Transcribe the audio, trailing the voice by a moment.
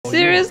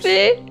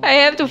Seriously? I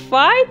have to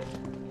fight?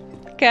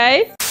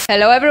 Okay.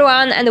 Hello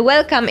everyone and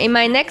welcome in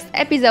my next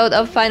episode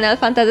of Final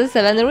Fantasy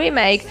VII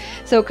Remake.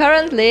 So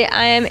currently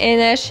I am in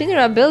a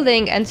Shinra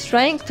Building and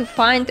trying to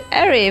find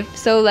Ayvi,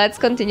 so let's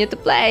continue to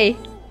play.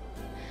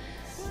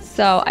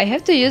 So I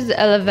have to use the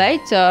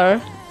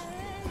elevator.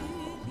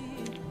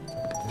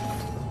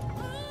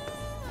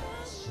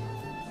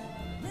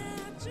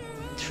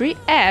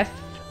 F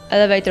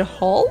elevator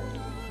hall?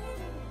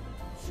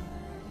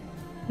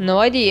 No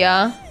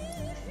idea.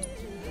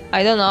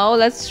 I don't know,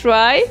 let's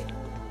try.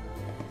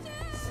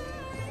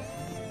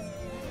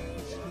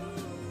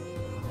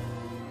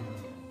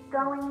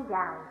 Going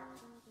down.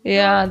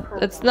 Yeah,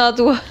 that's not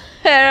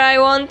where I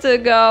want to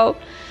go.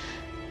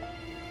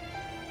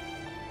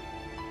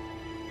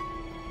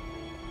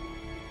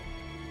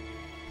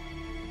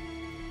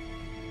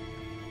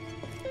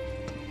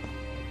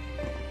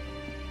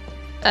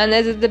 And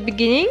is it the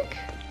beginning?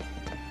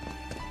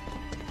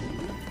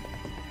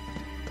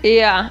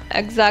 Yeah,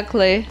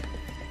 exactly.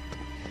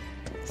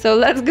 So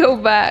let's go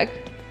back.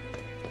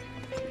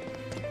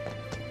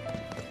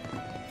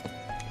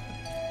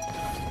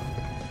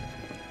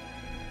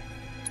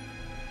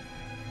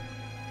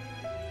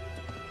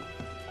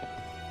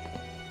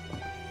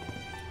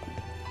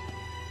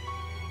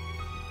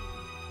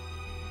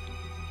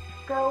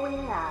 Going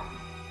up.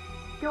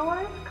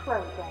 Doors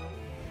closing.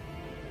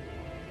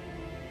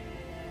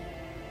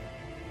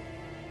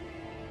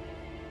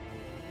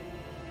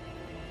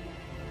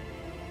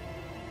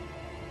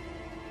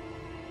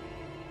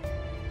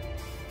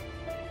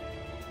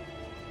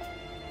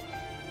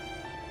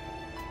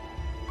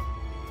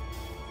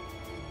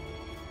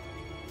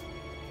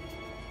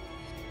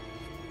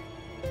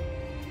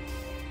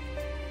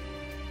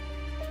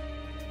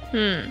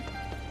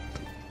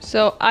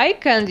 So I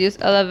can't use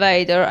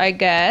elevator, I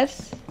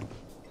guess.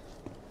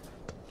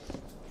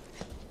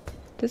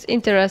 That's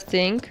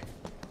interesting.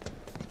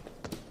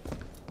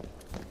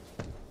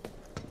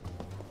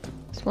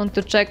 Just want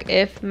to check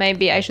if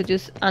maybe I should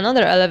use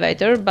another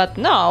elevator, but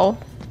no.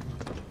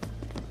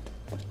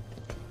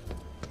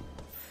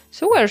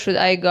 So where should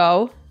I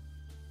go?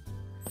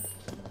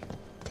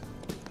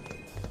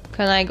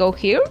 Can I go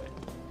here?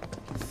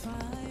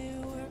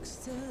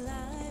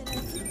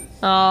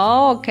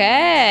 Oh,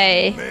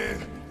 okay.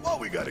 Man, why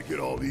we gotta get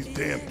all these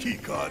damn key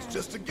cards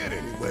just to get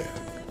anywhere?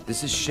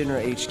 This is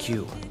Shinra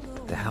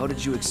HQ. The hell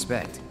did you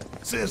expect?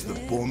 Says the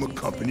former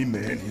company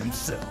man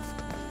himself.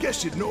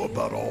 Guess you'd know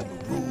about all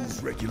the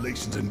rules,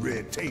 regulations, and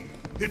red tape.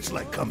 It's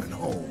like coming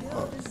home,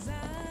 huh?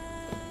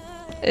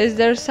 Is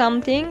there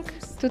something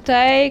to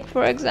take,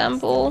 for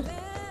example?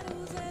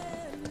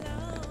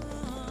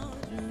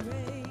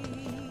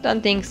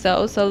 Don't think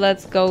so, so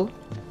let's go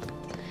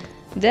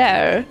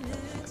there.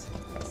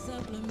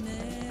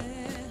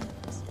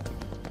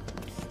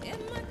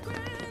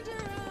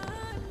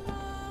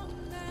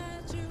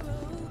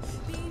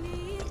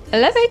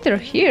 Elevator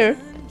here?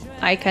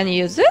 I can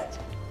use it?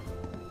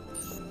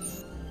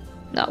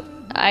 No,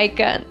 I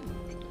can't.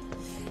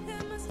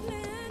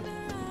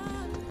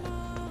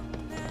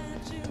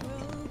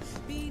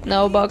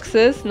 No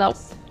boxes, no.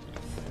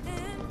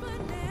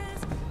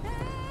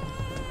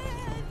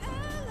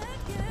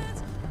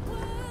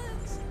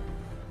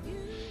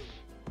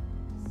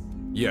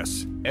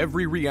 Yes,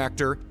 every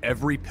reactor,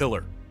 every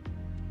pillar.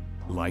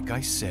 Like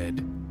I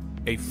said,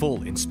 a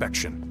full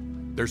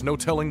inspection. There's no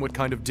telling what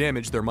kind of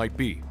damage there might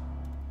be.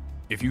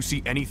 If you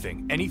see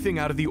anything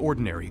out of the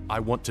ordinary, I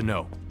want to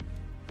know.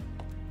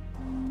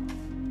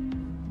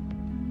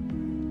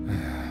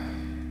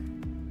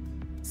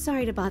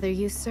 Sorry to bother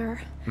you,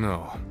 sir.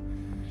 No,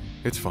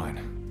 it's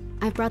fine.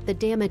 I've brought the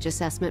damage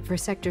assessment for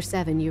Sector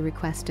 7 you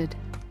requested.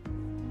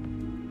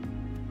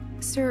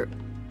 Sir,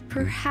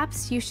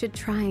 perhaps you should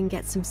try and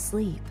get some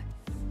sleep.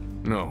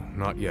 No,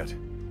 not yet.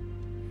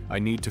 I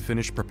need to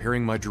finish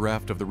preparing my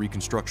draft of the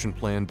reconstruction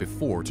plan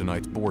before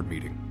tonight's board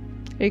meeting.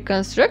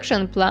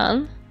 Reconstruction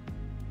plan?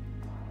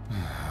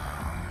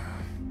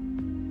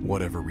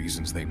 Whatever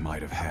reasons they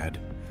might have had,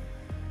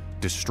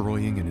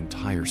 destroying an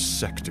entire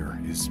sector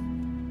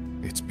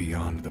it's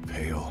beyond the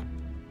pale.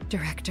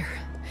 Director,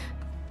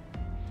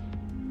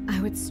 I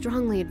would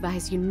strongly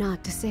advise you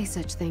not to say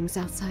such things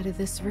outside of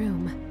this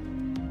room.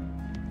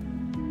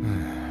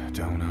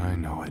 Don't I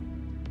know it?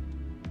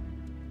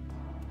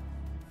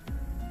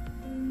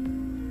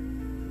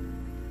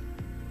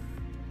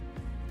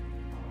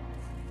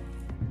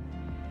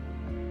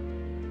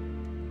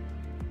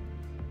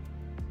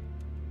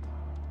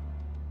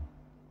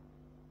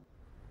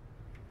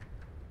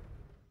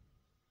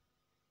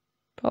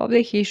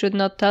 Probably he should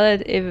not tell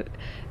it if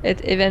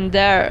it's even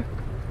there.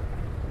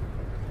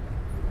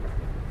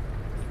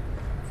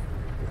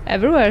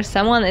 Everywhere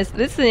someone is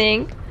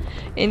listening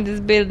in this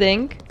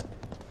building.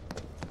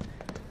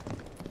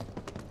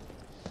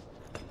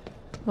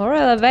 More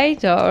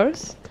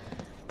elevators.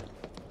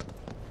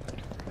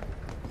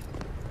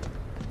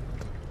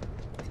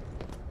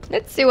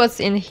 Let's see what's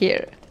in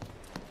here.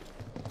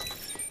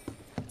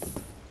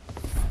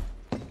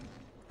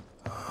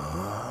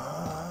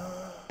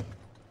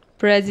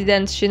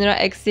 President Shinra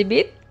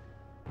exhibit.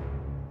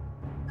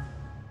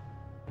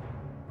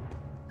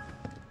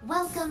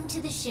 Welcome to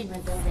the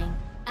Shinra Building,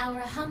 our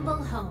humble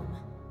home.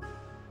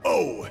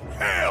 Oh,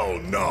 hell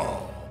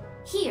no!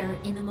 Here,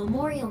 in the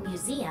Memorial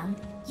Museum,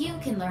 you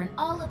can learn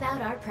all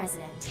about our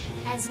president,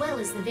 as well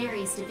as the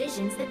various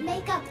divisions that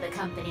make up the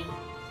company.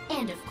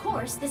 And of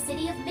course, the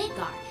city of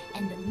Midgar,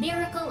 and the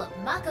miracle of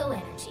Mako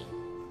energy.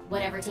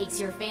 Whatever takes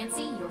your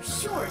fancy, you're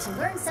sure to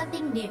learn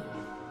something new.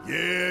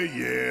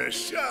 Yeah,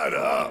 shut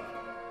up!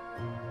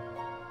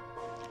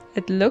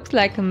 It looks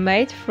like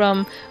made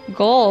from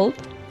gold.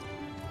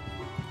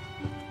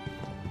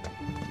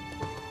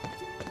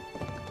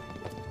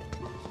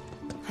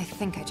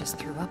 I think I just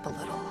threw up a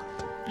little.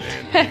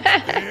 Man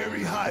thinks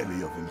very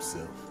highly of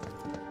himself.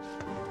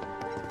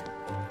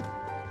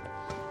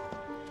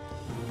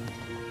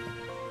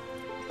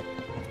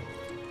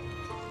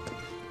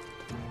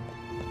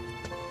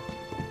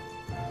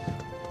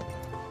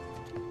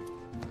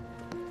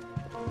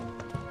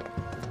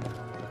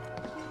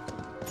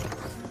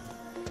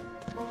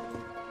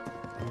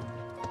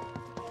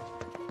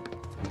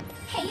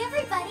 Hey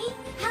everybody!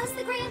 How's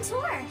the grand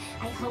tour?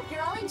 I hope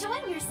you're all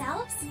enjoying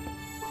yourselves.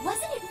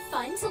 Wasn't it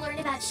fun to learn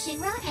about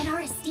Shinra and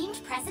our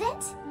esteemed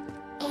president?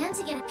 And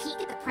to get a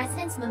peek at the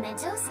president's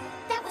mementos?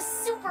 That was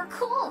super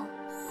cool!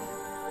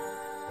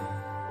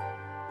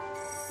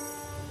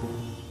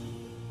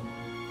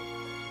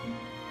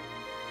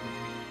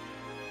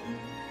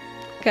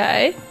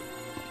 Okay.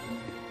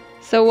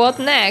 So what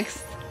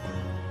next?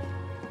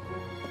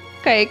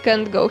 Okay,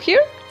 can't go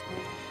here?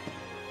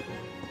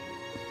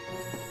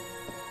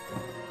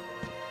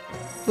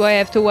 Do I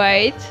have to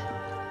wait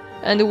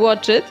and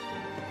watch it?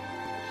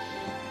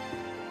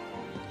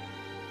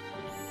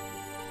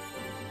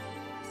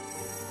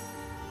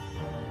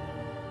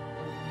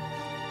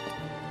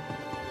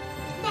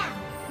 Now,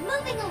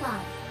 moving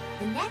along.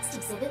 The next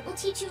exhibit will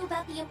teach you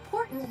about the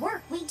important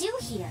work we do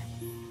here,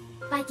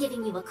 by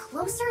giving you a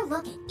closer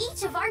look at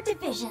each of our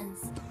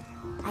divisions.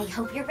 I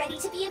hope you're ready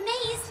to be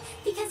amazed,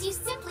 because you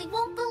simply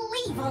won't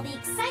believe all the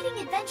exciting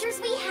adventures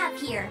we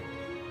have here.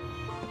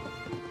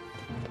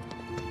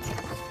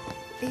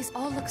 These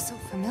all look so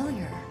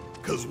familiar.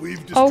 'Cause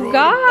we've destroyed Oh a bunch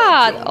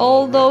god, of them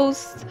all already.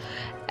 those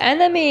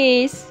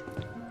enemies.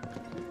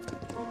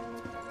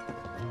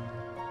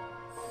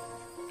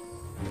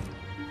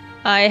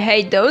 I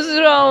hate those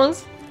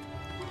drones.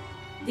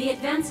 The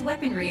Advanced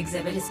Weaponry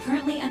exhibit is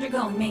currently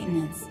undergoing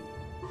maintenance.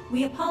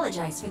 We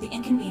apologize for the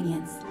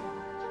inconvenience.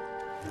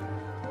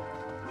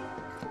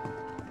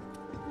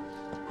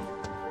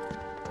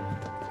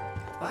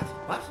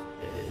 What?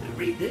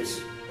 Read this?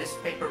 This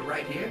paper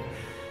right here?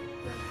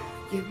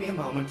 Give me a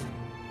moment.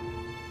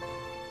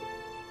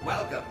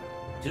 Welcome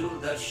to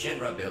the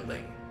Shinra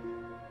Building.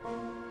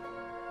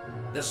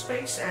 The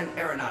Space and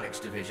Aeronautics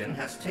Division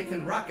has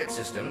taken rocket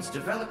systems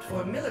developed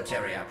for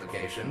military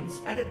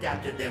applications and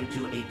adapted them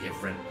to a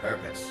different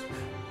purpose.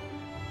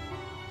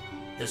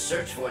 The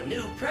search for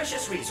new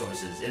precious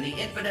resources in the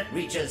infinite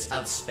reaches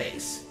of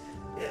space.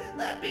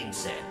 That being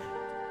said,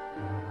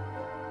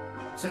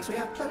 since we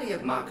have plenty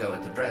of Mako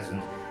at the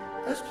present,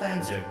 those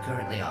plans are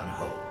currently on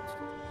hold.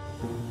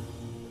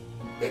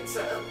 It's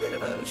a bit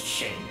of a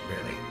shame,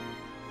 really.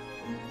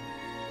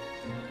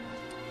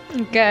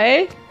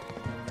 Okay.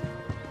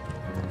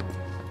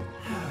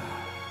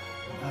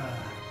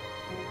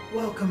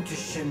 Welcome to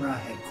Shinra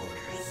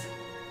headquarters.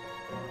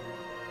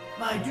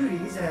 My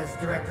duties as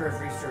Director of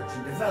Research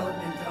and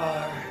Development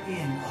are,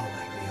 in all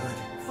likelihood,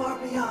 far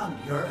beyond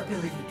your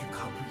ability to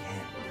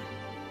comprehend.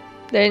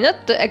 They're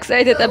not too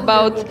excited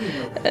about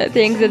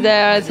things that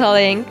they are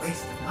telling.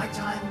 Waste of my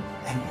time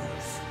and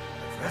yours.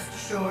 But rest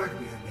assured,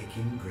 we are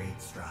making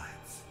great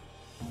strides.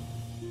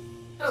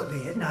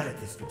 Albeit not at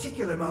this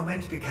particular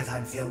moment, because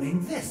I'm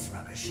filming this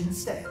rubbish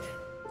instead.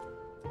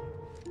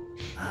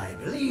 I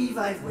believe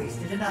I've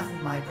wasted enough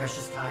of my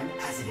precious time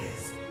as it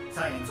is.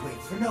 Science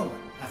waits for no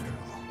one, after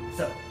all.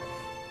 So,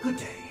 good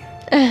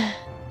day.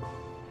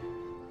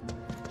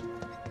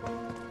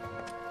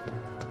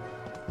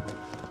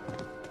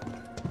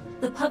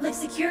 The Public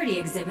Security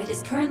exhibit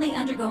is currently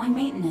undergoing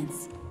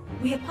maintenance.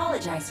 We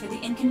apologize for the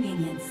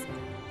inconvenience.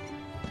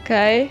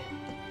 Okay.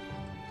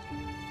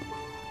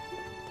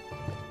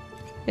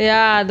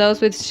 Yeah,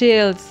 those with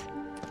shields.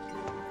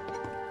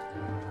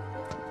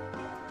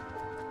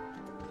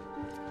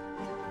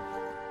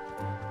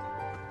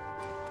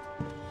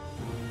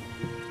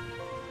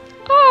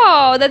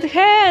 Oh, that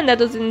hand that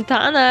was in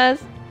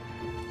Tana's.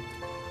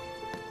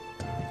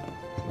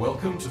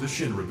 Welcome to the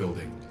Shinra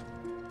Building.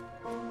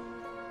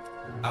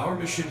 Our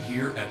mission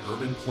here at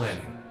Urban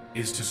Planning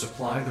is to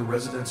supply the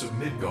residents of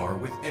Midgar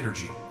with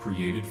energy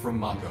created from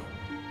Mako.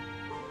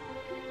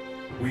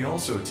 We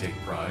also take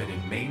pride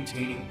in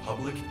maintaining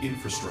public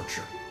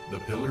infrastructure, the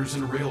pillars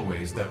and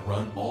railways that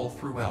run all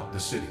throughout the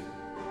city.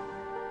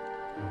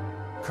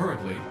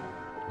 Currently,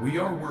 we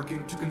are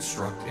working to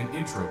construct an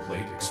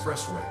intraplate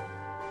expressway.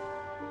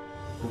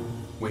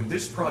 When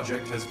this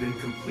project has been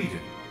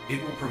completed,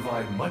 it will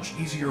provide much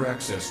easier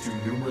access to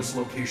numerous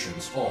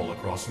locations all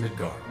across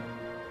Midgar.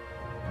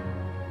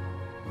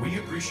 We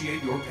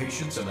appreciate your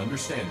patience and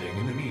understanding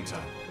in the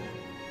meantime.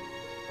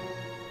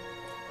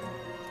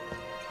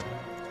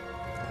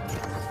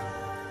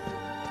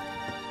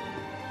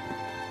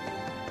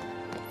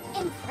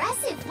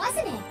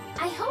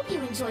 you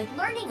enjoyed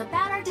learning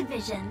about our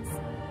divisions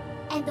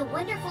and the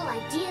wonderful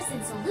ideas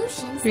and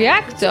solutions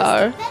Reactor.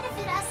 that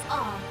benefit us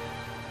all.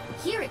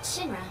 Here at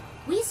Shinra,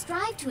 we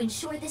strive to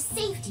ensure the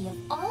safety of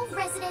all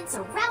residents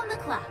around the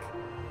clock.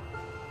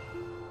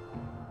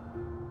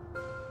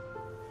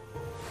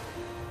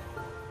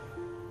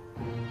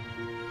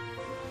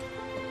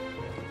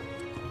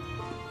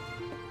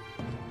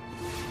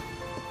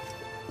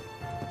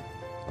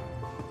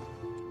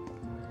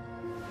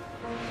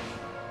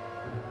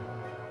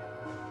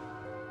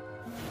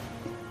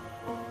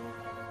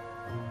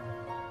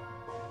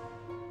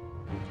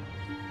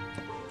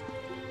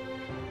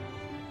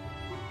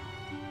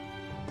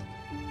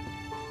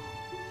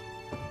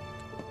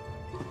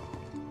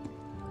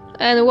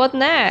 And what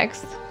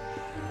next?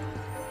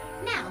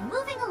 Now,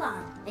 moving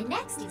along, the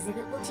next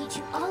exhibit will teach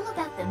you all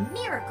about the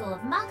miracle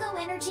of Mako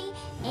energy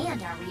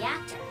and our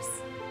reactors,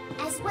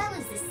 as well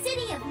as the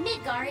city of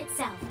Midgar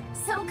itself.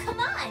 So come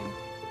on!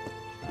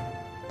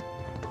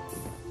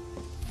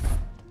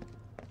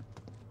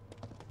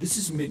 This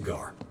is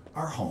Midgar,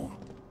 our home,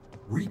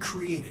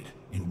 recreated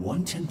in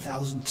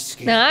 1/10,000th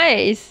scale.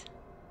 Nice!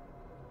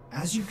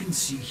 As you can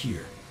see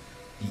here,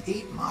 the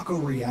 8 Mako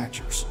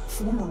reactors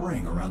form a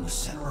ring around the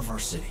center of our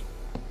city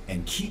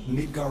and keep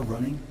Midgar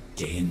running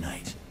day and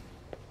night.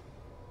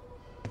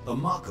 The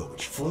Mako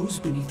which flows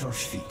beneath our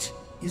feet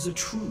is a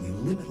truly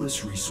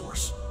limitless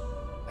resource.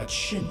 At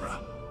Shinra,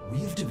 we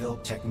have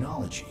developed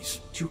technologies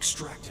to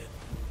extract it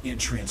and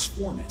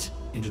transform it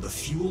into the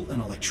fuel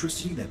and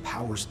electricity that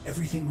powers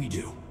everything we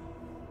do.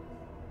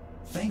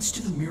 Thanks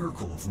to the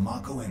miracle of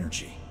Mako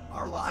energy,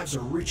 our lives are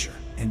richer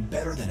and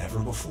better than ever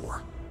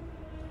before.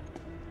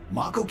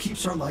 Mako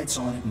keeps our lights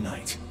on at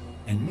night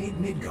and made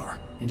Midgar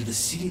into the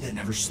city that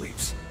never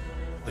sleeps.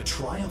 A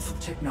triumph of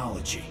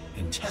technology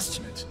and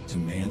testament to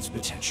man's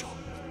potential.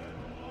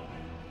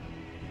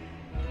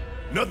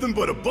 Nothing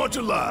but a bunch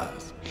of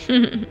lies.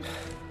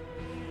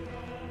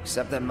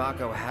 Except that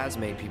Mako has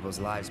made people's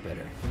lives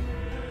better.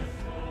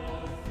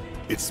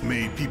 It's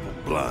made people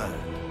blind.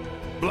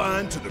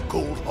 Blind to the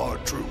cold,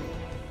 hard truth.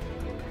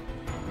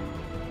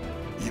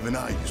 Even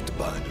I used to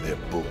buy into their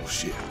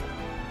bullshit.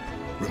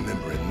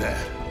 Remembering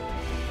that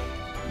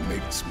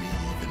makes me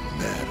even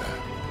madder.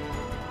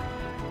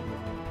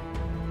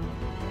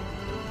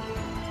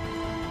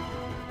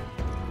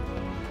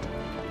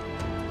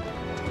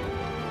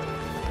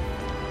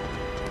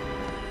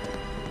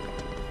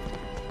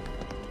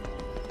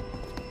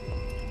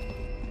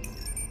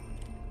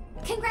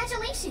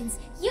 Congratulations!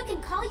 You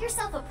can call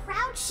yourself a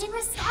proud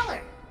Shinra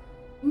scholar.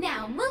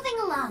 Now, moving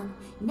along.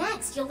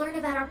 Next, you'll learn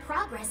about our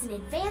progress in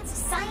advanced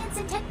science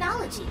and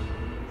technology.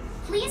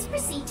 Please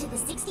proceed to the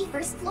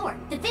 61st floor,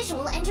 the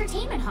Visual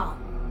Entertainment Hall.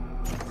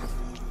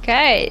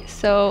 Okay,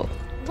 so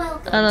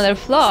Welcome another to the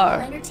floor.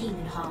 Visual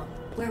Entertainment Hall,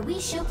 where we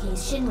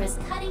showcase Shinra's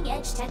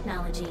cutting-edge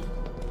technology.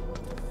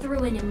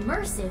 Through an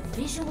immersive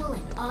visual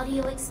and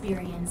audio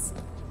experience,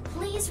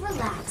 please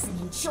relax and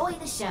enjoy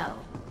the show.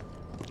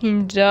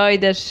 Enjoy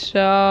the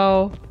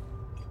show.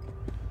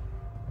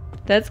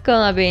 That's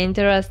gonna be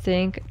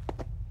interesting.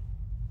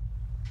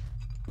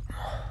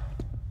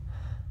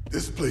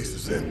 This place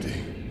is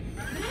empty.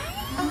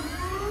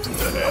 What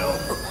the hell?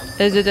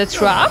 Is it a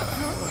trap?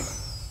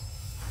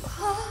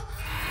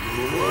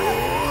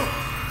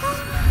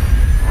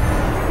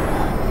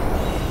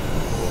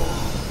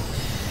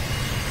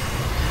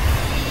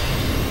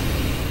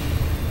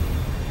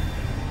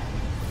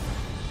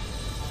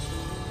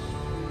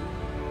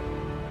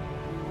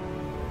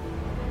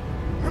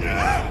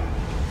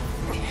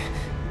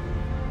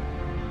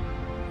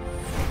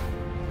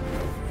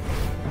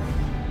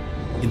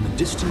 In the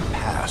distant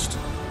past,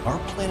 our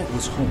planet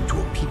was home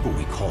to a people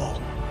we call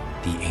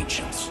the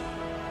Ancients.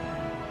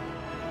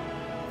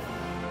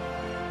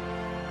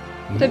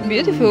 What a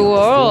beautiful Before we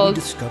world.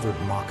 discovered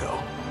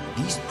Mako,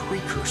 these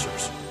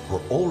precursors were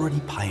already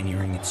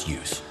pioneering its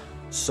use.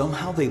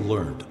 Somehow they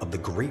learned of the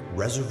great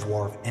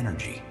reservoir of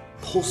energy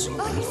pulsing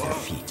beneath their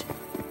feet.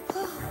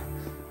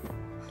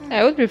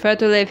 I would prefer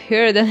to live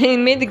here than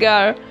in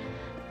Midgar.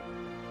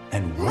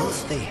 And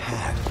once they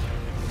had,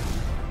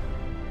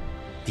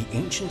 the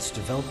Ancients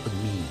developed the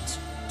means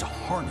to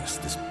harness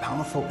this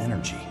bountiful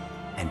energy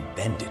and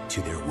bend it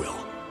to their will.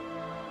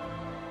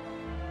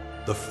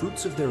 The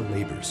fruits of their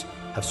labors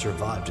have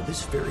survived to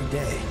this very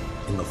day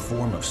in the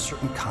form of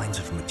certain kinds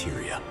of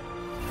materia.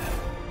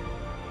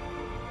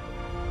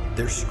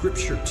 Their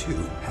scripture,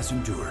 too, has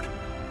endured.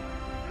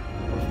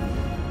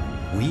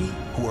 We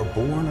who are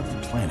born of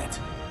the planet,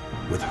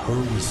 with her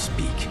we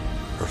speak,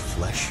 her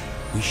flesh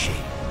we shape.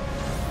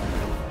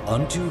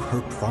 Unto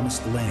her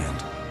promised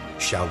land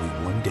shall we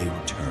one day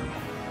return.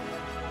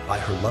 By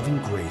her loving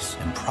grace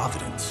and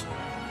providence,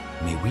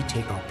 may we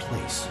take our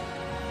place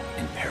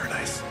in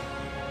paradise.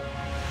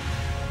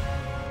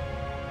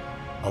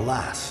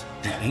 Alas,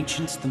 the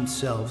Ancients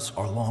themselves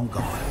are long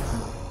gone.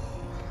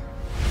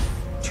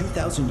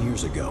 2,000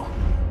 years ago,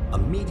 a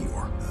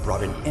meteor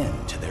brought an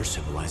end to their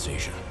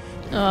civilization.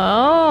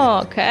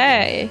 Oh,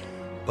 okay.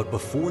 But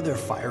before their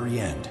fiery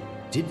end,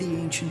 did the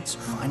Ancients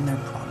find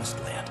their promised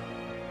land?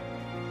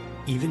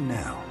 Even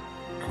now,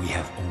 we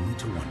have only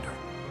to wonder.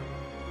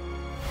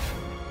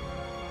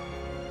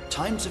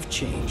 Times have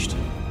changed,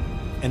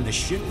 and the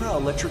Shinra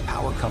Electric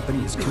Power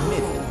Company is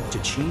committed to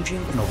changing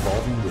and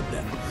evolving with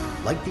them.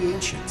 Like the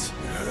ancients,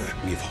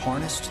 we've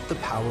harnessed the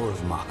power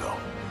of Mako.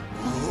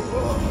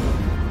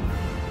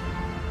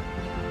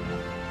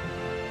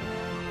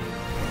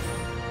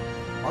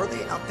 Are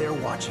they out there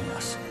watching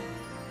us,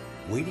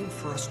 waiting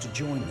for us to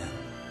join them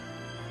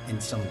in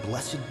some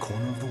blessed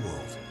corner of the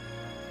world?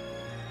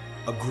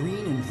 A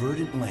green and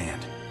verdant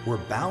land where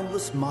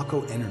boundless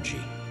Mako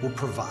energy will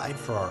provide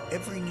for our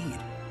every need.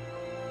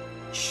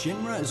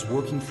 Shinra is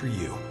working for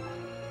you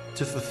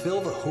to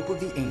fulfill the hope of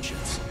the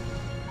ancients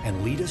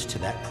and lead us to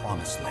that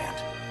promised land.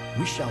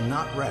 We shall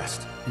not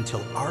rest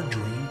until our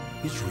dream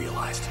is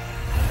realized.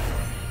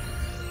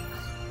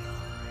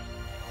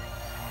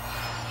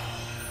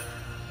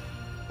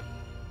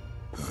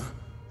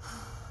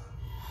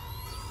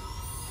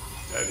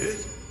 That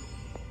it?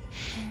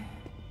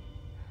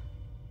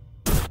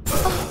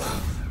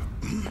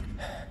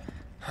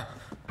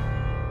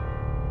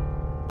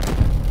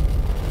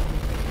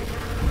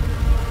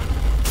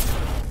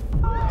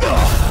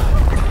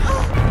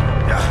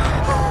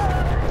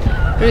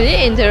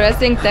 Really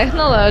interesting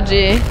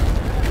technology.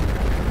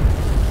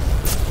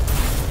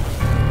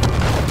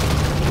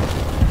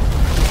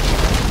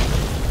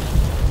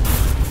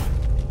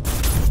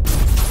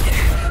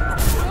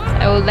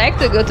 I would like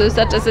to go to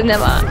such a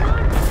cinema.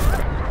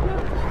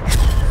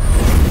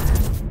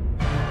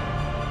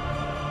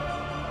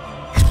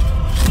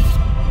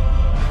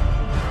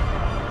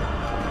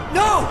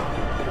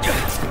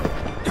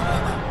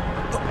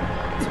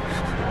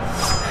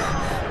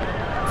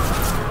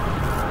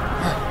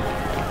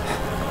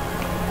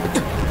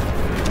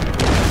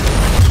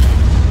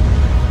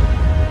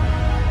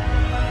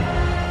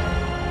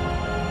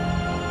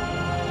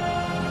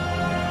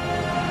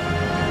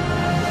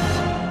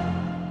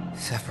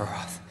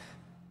 Sephiroth.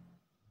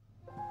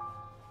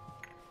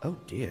 Oh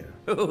dear,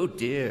 oh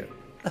dear.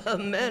 A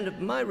man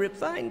of my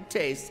refined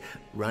taste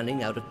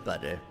running out of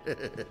butter.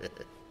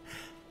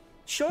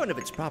 Shorn of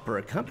its proper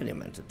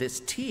accompaniment, this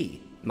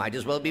tea might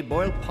as well be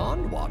boiled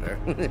pond water.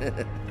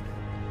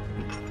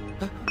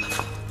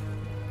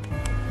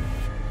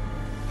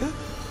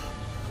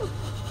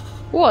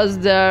 Was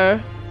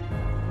there?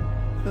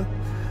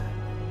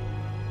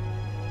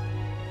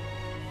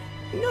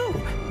 No,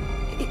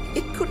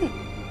 it couldn't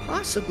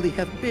possibly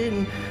have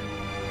been.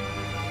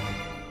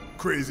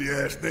 Crazy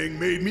ass thing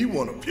made me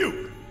want to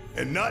puke.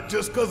 And not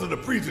just because of the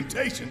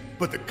presentation,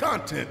 but the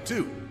content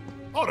too.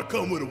 Ought to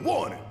come with a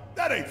warning.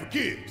 That ain't for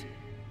kids.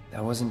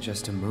 That wasn't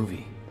just a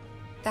movie.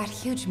 That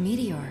huge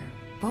meteor,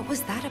 what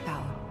was that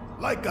about?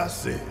 Like I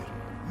said,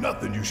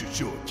 nothing you should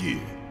show a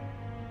kid.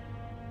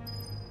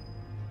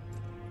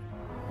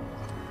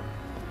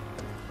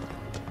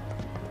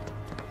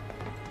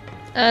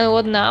 And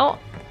what now?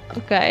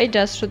 Okay,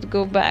 just should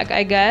go back,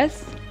 I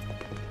guess.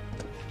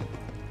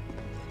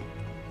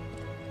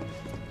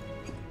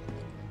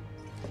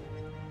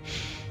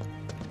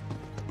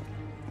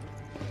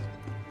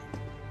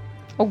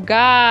 Oh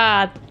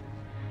god!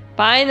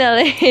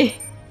 Finally!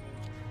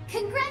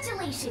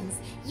 Congratulations!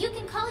 You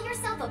can call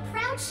yourself a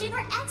proud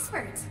Shinra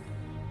expert!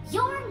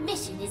 Your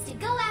mission is to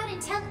go out and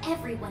tell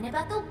everyone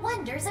about the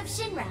wonders of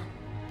Shinra.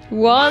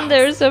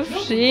 Wonders of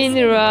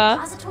Shinra.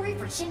 Repository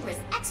for Shinra's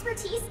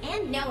expertise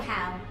and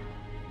know-how.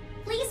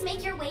 Please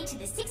make your way to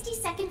the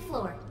 62nd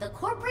floor, the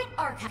corporate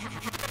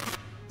archive.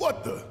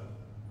 What the?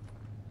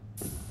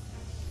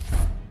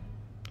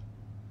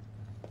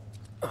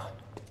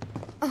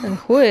 And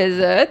who is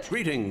it?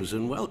 Greetings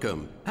and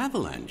welcome.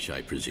 Avalanche,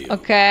 I presume.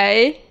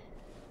 Okay.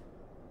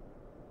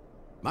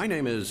 My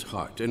name is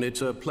Hart, and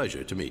it's a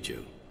pleasure to meet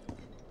you.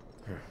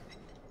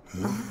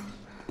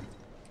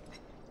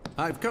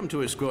 I've come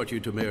to escort you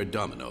to Mayor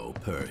Domino,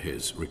 per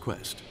his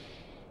request.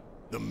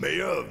 The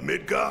mayor of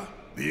Midgar?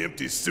 The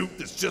empty suit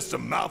that's just a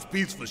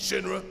mouthpiece for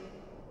Shinra?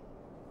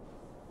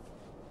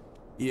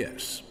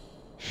 Yes.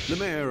 The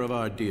mayor of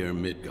our dear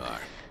Midgar.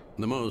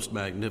 The most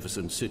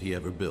magnificent city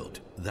ever built.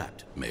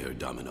 That Mayor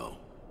Domino.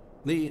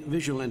 The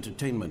visual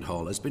entertainment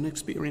hall has been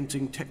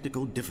experiencing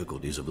technical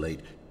difficulties of late,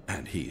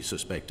 and he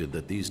suspected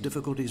that these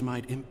difficulties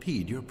might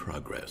impede your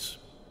progress.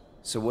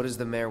 So what does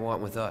the mayor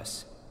want with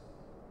us?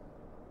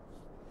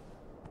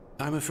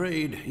 I'm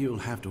afraid you'll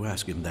have to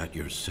ask him that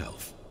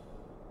yourself.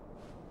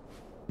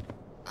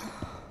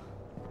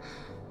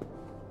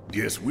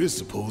 Guess we're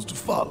supposed to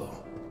follow.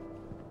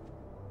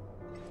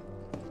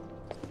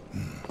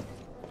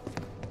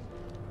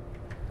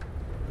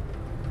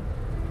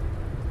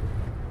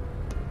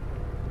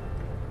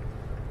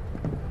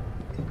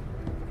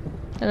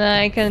 And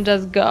I can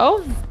just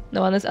go?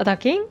 No one is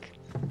attacking?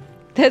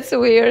 That's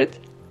weird.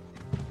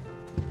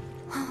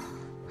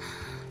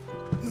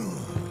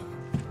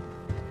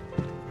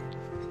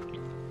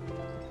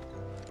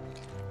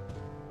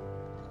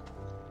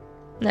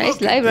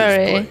 Nice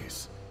library.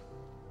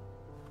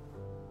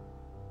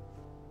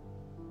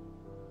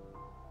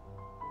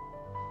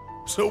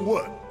 So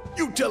what?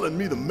 You telling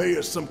me the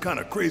mayor's some kind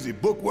of crazy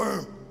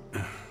bookworm?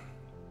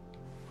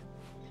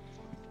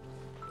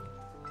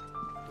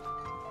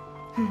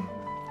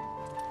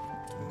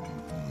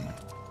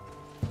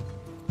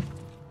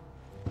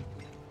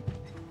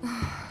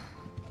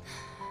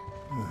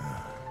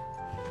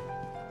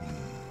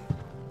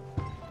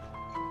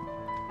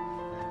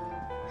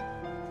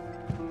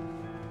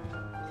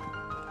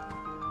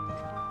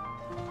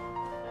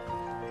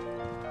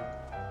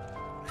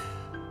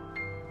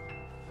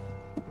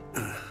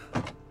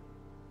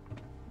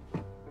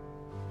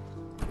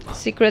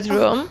 secret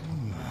room.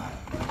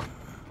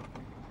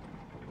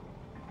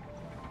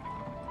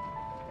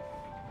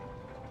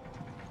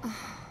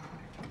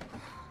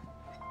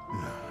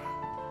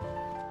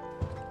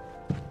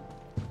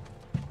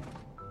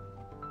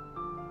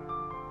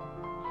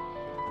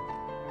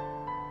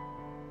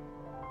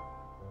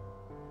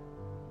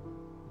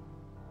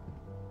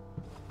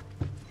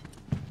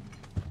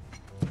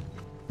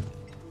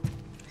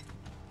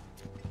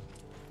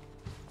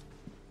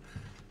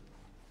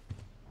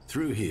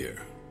 Through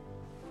here.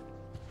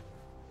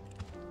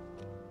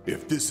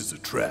 If this is a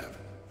trap,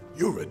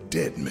 you're a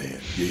dead man,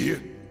 you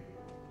hear?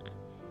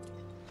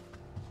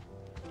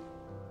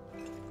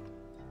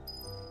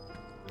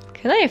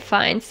 Can I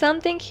find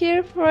something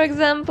here, for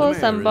example?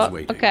 Some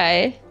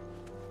okay.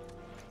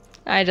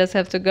 I just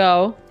have to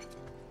go.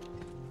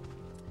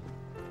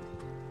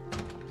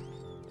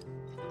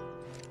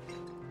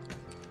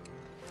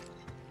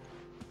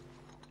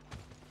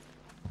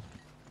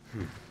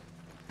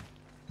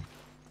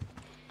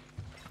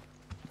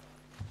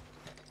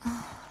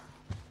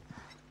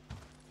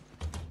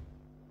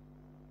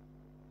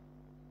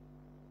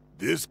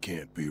 This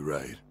can't be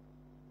right.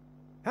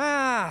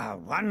 Ah,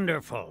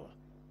 wonderful.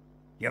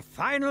 You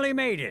finally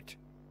made it.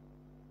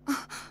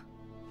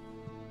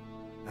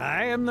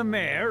 I am the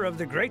mayor of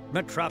the great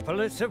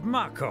metropolis of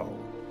Mako.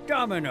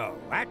 Domino,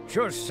 at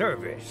your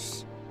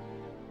service.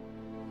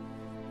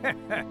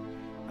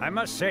 I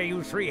must say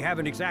you three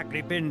haven't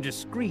exactly been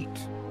discreet.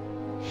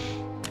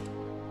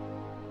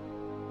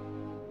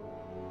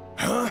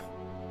 Huh?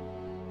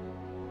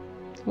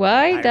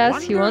 Why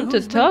does he want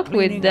to talk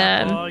with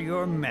them? All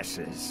your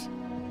messes.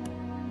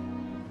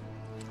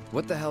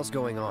 What the hell's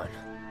going on?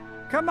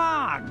 Come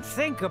on,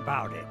 think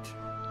about it.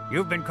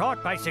 You've been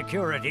caught by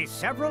security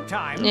several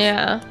times.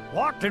 Yeah.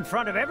 Walked in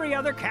front of every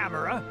other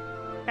camera,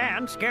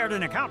 and scared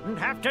an accountant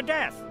half to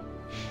death.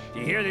 Do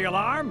you hear the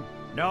alarm?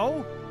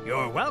 No?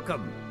 You're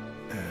welcome.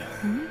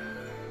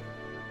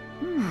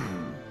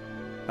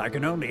 I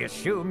can only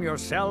assume your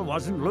cell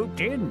wasn't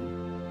looped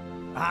in.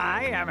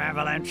 I am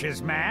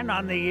Avalanche's man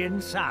on the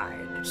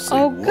inside.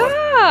 Oh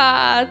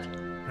God!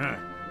 Huh.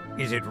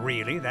 Is it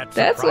really that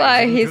That's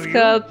why surprising he's to you?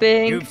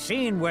 helping. You've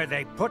seen where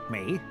they put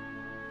me.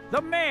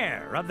 The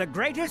mayor of the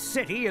greatest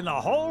city in the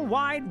whole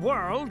wide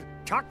world,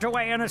 tucked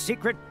away in a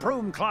secret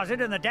broom closet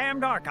in the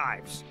damned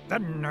archives. The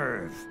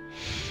nerve.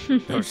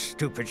 Those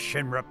stupid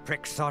Shinra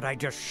pricks thought I'd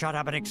just shut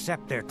up and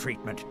accept their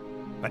treatment.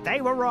 But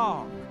they were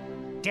wrong.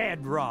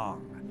 Dead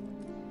wrong.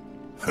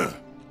 Huh.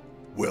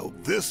 Well,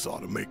 this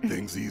ought to make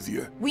things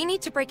easier. We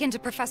need to break into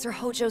Professor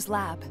Hojo's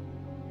lab.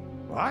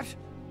 What?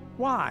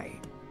 Why?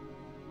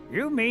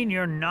 You mean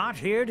you're not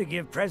here to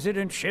give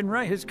President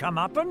Shinra his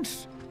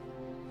comeuppance?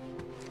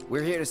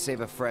 We're here to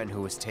save a friend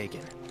who was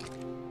taken.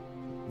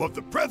 But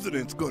the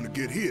president's gonna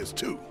get his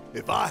too,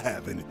 if I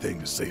have anything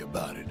to say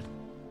about it.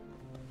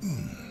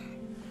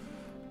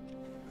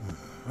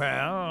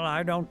 Well,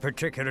 I don't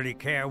particularly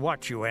care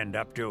what you end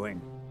up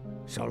doing,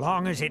 so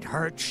long as it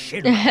hurts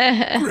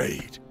Shinra.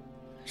 Great.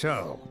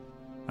 So,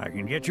 I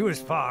can get you as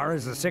far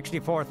as the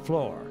 64th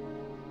floor.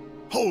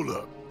 Hold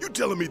up. You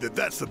telling me that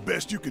that's the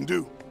best you can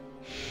do?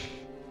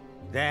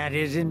 That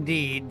is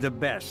indeed the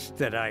best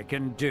that I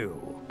can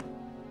do.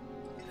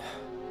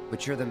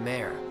 But you're the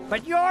mayor.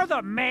 But you're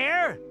the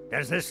mayor?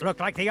 Does this look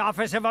like the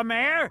office of a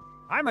mayor?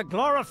 I'm a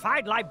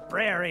glorified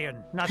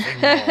librarian, nothing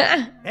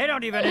more. They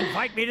don't even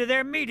invite me to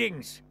their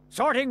meetings.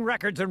 Sorting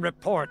records and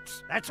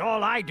reports, that's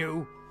all I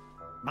do.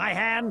 My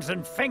hands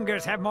and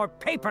fingers have more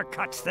paper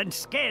cuts than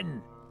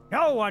skin.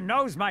 No one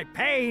knows my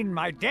pain,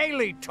 my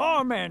daily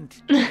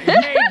torment. It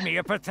made me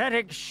a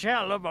pathetic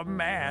shell of a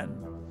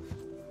man.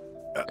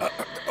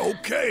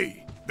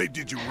 Okay, they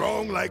did you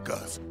wrong like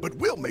us, but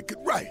we'll make it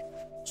right.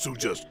 So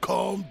just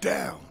calm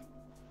down.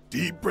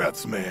 Deep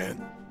breaths,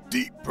 man.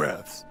 Deep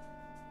breaths.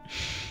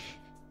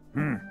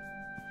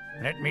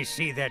 Let me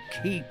see that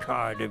key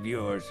card of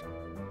yours.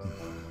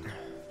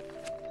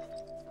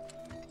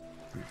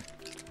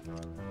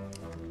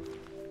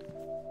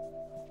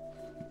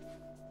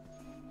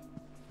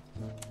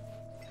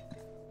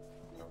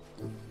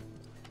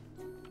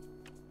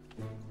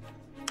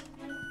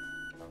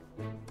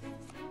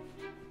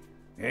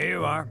 Here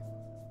you are.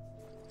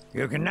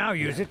 You can now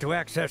use it to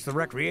access the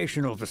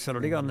recreational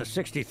facility on the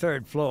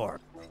 63rd floor.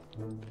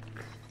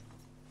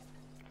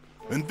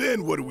 And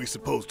then what are we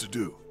supposed to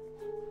do?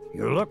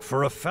 You look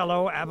for a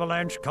fellow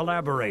Avalanche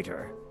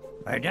collaborator.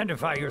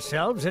 Identify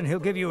yourselves and he'll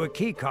give you a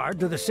key card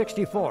to the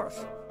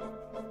 64th.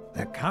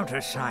 The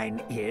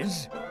countersign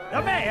is...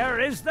 The mayor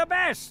is the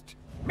best!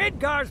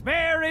 Midgar's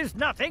mayor is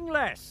nothing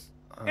less!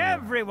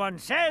 Everyone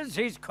says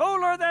he's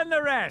cooler than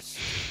the rest!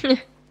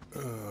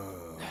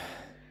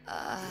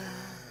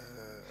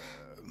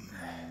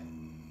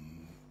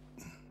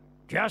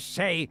 Just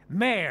say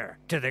mayor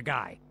to the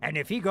guy, and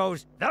if he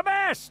goes, the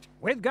best,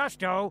 with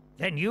gusto,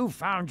 then you've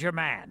found your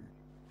man.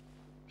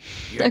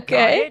 You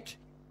Okay. got it?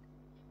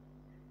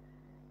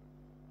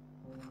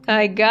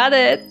 I got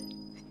it.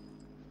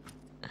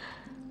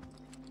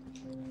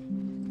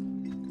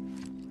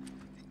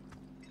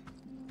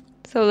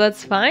 So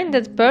let's find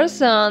that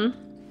person.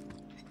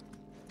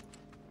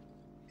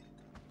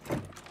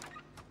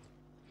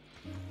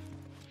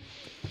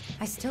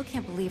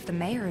 believe the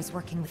mayor is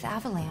working with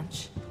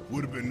Avalanche.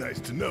 Would have been nice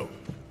to know.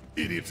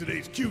 Idiots at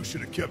HQ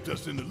should have kept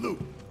us in the loop.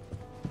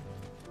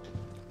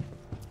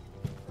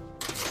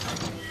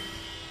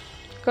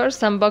 Of course,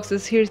 some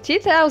boxes here.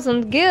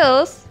 3,000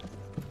 gills.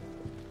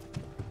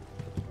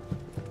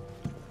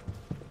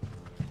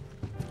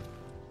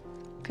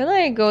 Can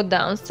I go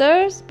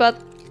downstairs? But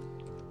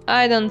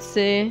I don't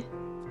see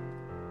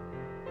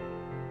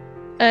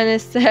any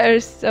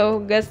stairs,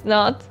 so guess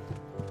not.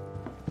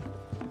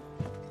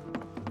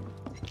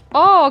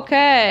 Oh,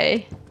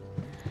 okay.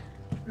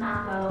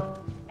 Mako,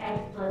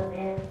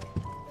 explosive.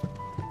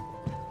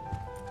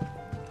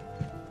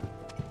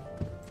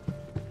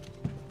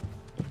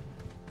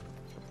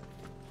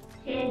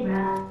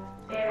 Shinra,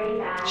 very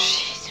bad.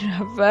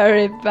 Shinra,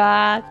 very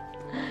bad.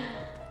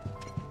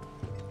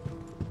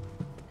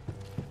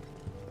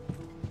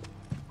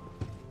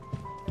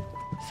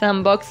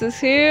 Some boxes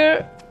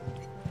here.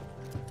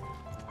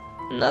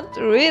 Not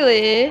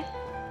really.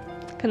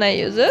 Can I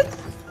use it?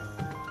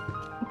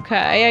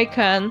 Okay, I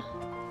can.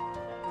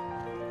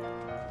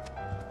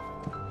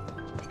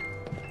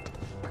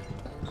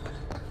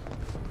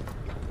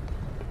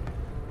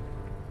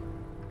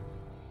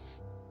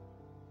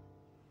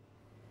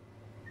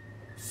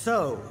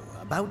 So,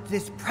 about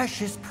this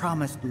precious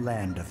promised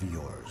land of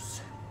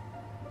yours.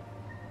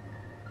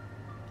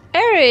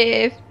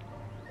 Aerith!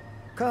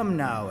 Come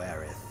now,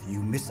 Aerith. You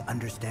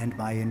misunderstand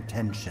my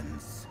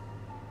intentions.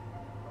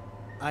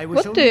 I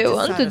wish What do only you to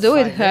want to do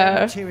with satisfy their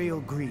her? material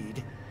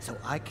greed, so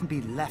I can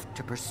be left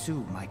to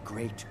pursue my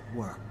great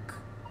work.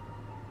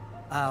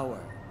 Our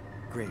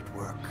great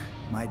work,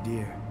 my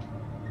dear.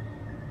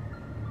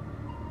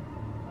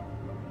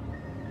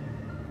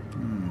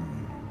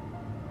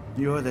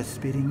 You're the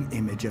spitting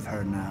image of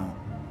her now.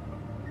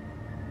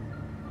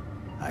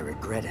 I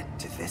regret it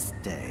to this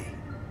day.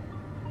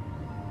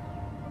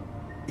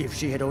 If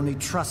she had only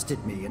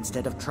trusted me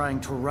instead of trying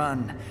to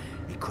run,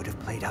 it could have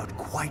played out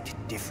quite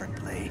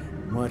differently.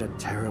 What a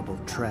terrible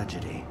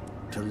tragedy,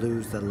 to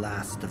lose the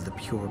last of the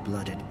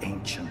pure-blooded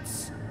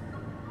ancients.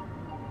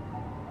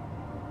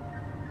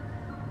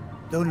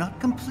 Though not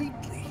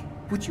completely,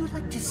 would you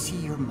like to see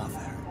your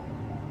mother?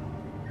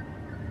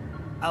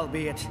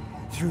 Albeit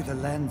through the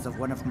lens of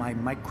one of my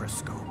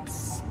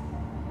microscopes.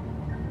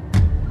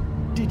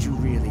 Did you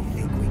really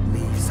think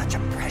we'd leave such a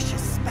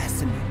precious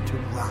specimen to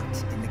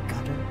rot in the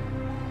gutter?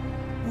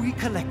 We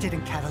collected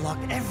and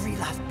cataloged every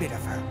last bit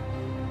of her.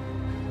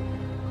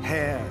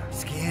 Hair,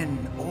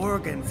 skin,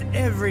 organs,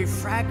 every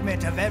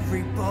fragment of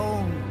every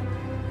bone.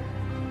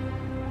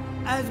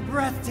 As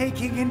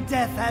breathtaking in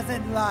death as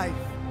in life.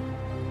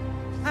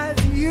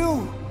 As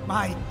you,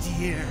 my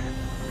dear.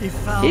 If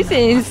found He's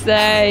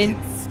insane.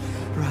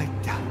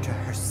 right down to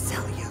her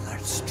cellular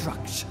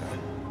structure.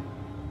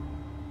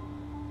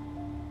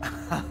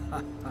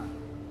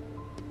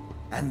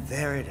 And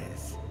there it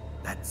is,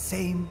 that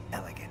same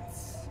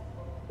elegance.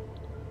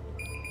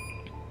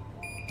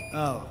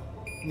 Oh,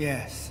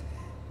 yes.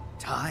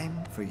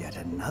 Time for yet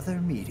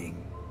another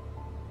meeting.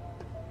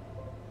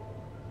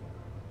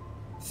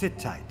 Sit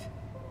tight.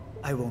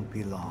 I won't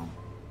be long.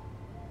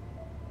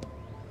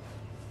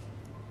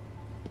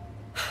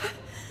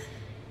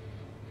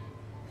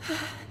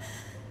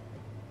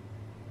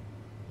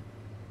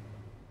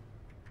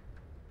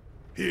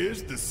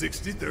 Here's the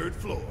 63rd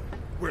floor,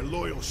 where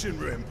loyal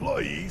Shinra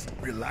employees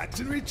relax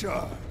and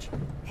recharge.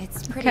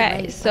 It's pretty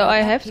Okay, late, so but I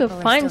bet have to people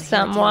are find still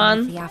here dealing someone.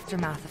 with the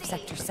aftermath of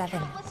Sector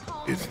 7.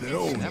 It's their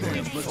own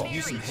damn fault.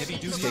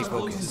 Stay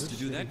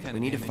focused. We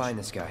need to find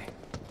this guy.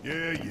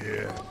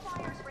 Yeah.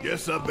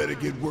 Guess I better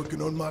get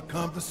working on my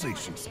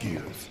conversation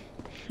skills.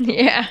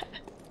 Yeah.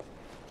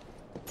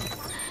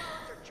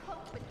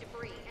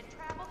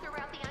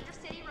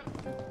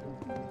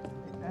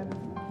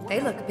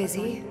 They look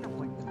busy.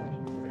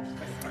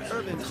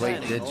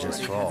 Plate did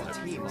just fall.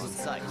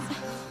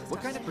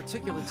 What kind of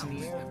particulates in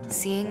the air?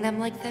 Seeing them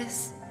like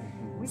this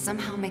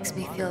somehow makes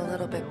me feel a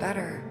little bit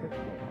better.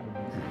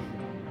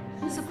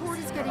 Support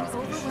is getting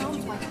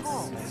overwhelmed by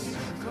calls.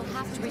 We'll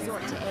have to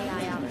resort to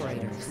AI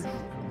operators.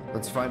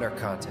 Let's find our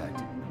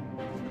contact.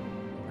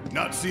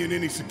 Not seeing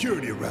any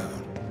security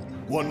around.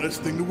 One less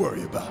thing to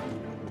worry about.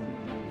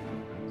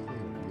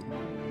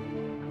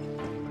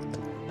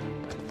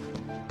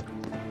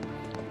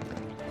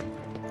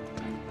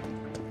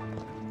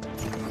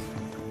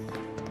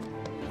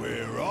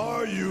 Where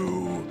are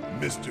you,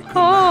 Mr.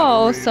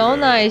 Oh, so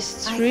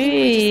nice I think we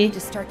just tree. need to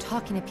start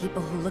talking to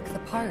people who look the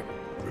part.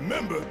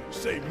 Remember,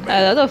 say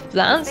A lot of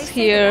plants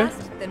here.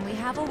 Then we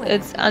have a winner.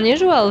 It's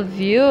unusual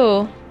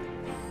view.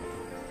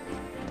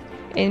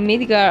 In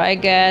Midgar, I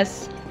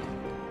guess.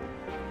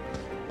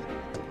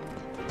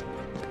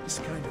 This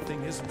kind of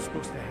thing isn't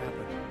supposed to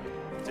happen.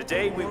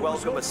 Today we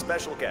welcome a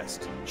special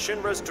guest,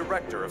 Shinra's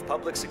Director of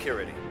Public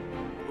Security,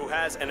 who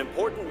has an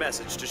important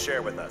message to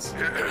share with us.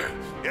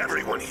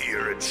 Everyone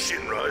here at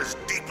Shinra is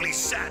deeply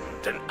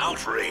saddened and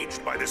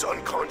outraged by this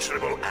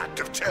unconscionable act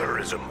of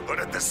terrorism. But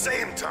at the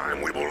same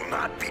time, we will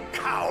not be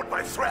cowed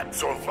by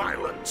threats or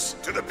violence.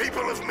 To the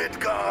people of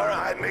Midgar,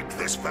 I make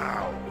this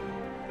vow.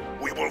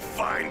 We will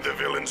find the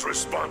villains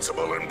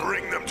responsible and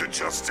bring them to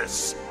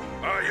justice.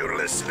 Are you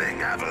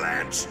listening,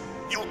 Avalanche?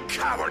 You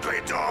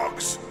cowardly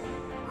dogs!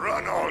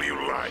 Run all you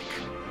like.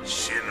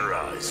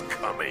 Shinra is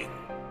coming.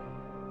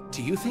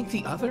 Do you think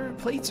the other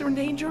plates are in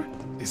danger?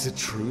 Is it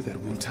true that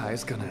Wutai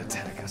is gonna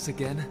attack us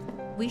again?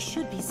 We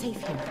should be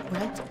safe here,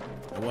 right?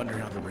 I wonder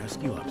how the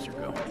rescue ops are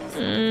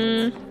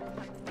going.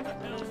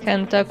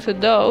 Can talk to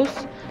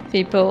those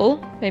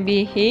people.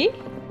 Maybe he?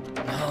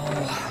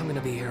 No, I'm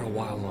gonna be here a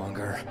while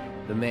longer.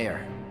 The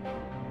mayor.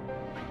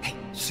 Hey,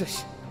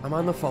 shush. I'm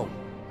on the phone.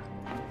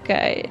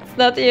 Okay, it's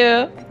not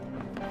you.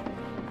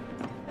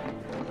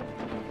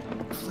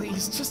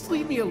 Please, just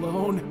leave me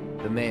alone.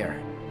 The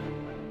mayor.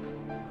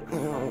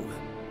 Oh,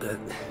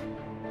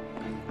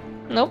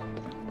 Nope.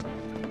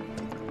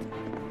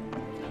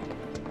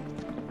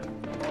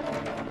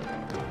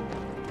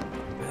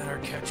 Better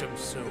catch him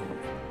soon.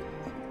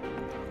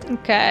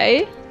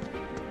 Okay.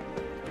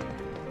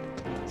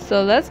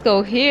 So let's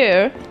go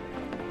here.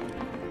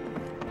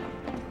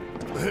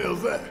 The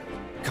hell's that?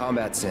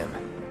 combat sim.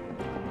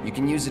 You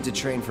can use it to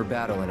train for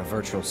battle in a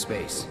virtual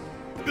space.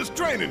 Does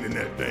training in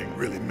that thing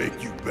really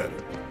make you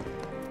better?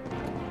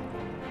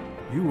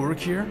 You work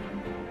here?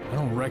 I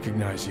don't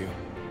recognize you.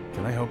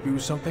 Can I help you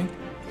with something?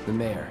 The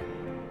mayor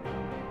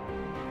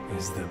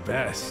is the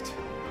best.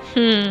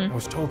 I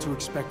was told to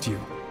expect you.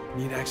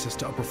 Need access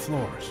to upper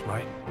floors,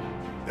 right?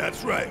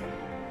 That's right.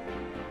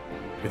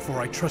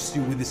 Before I trust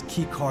you with this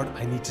key card,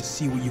 I need to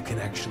see what you can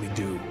actually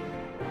do.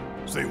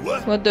 Say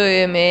what? What do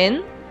you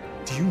mean?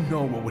 Do you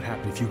know what would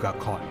happen if you got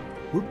caught?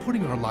 We're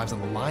putting our lives on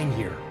the line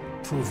here.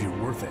 Prove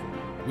you're worth it.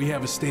 We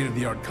have a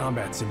state-of-the-art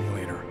combat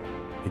simulator.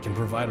 It can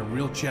provide a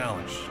real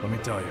challenge, let me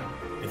tell you.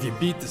 If you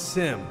beat the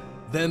sim,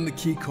 then the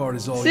key card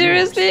is all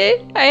Seriously?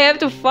 yours. I have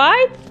to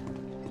fight?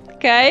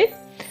 Okay.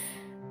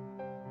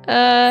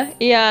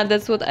 Yeah,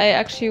 that's what I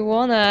actually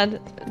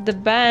wanted. The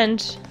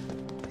bench.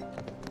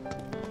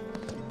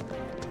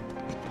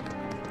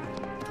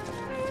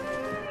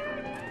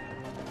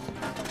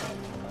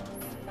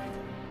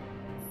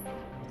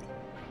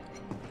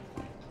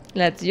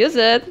 Let's use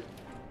it.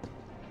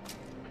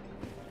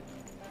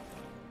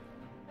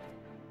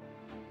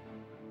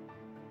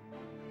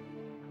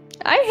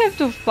 I have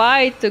to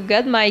fight to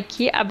get my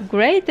key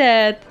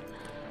upgraded.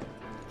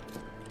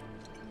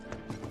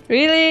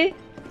 Really?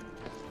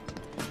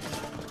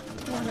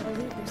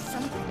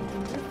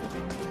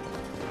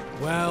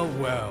 Well,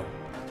 well.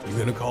 You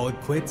gonna call it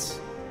quits?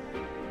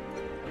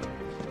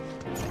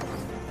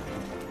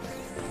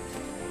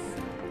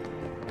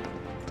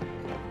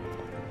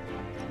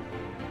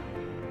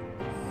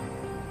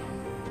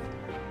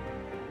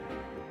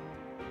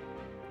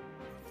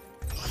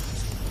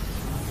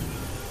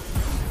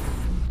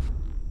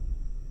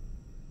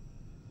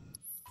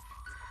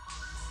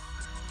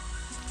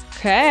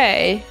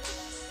 Okay.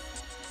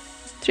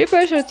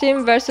 3-person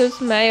team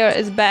versus mayor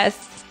is best.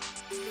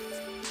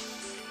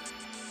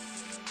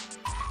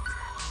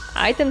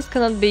 Items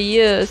cannot be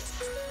used.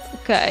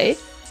 Okay.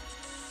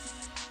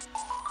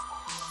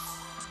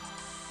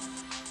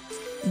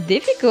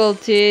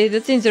 Difficulty,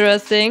 that's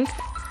interesting.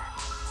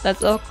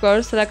 Let's of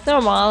course select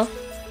normal.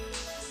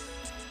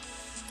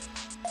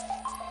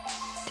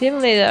 Team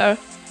leader.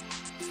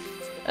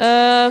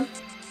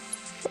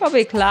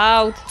 Probably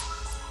Cloud.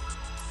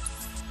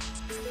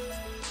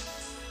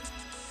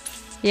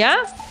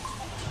 Yeah?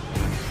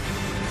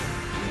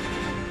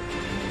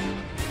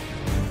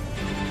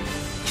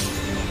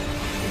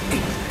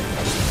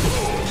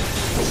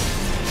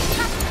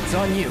 It's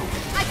on you.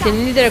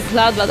 Team leader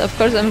Cloud, but of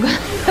course I'm gonna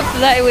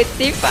play with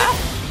Tifa.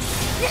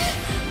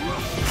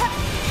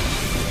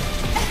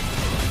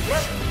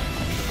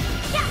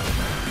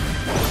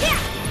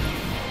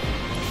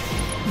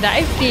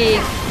 Dive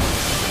kick.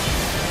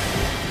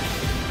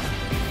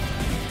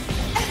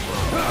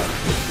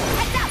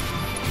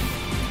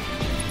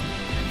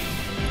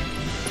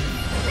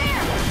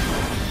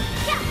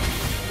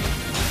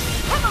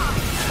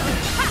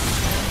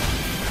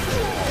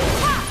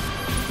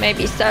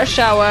 Maybe Star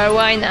Shower,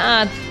 why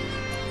not?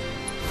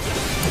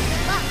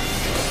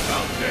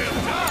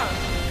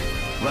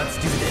 Let's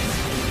do this.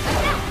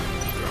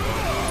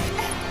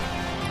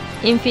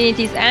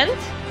 Infinity's End?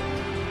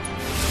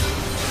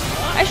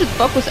 I should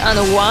focus on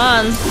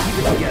one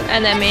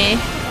enemy.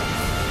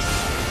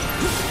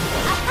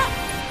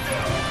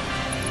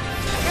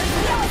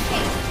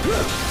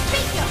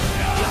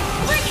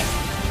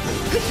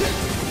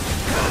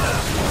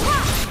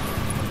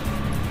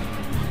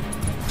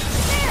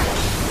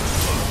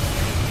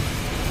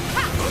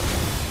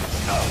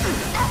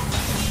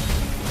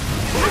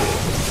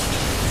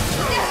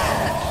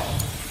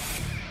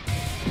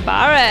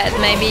 Barret,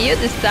 maybe you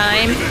this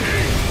time.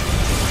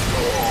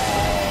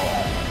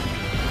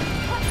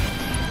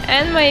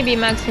 And maybe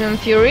Maximum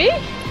Fury?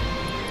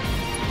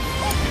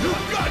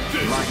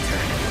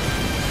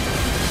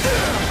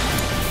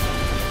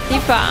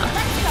 Tifa.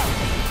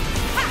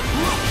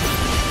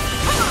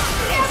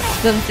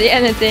 Don't see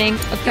anything.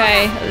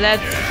 Okay,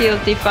 let's kill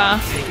Tifa.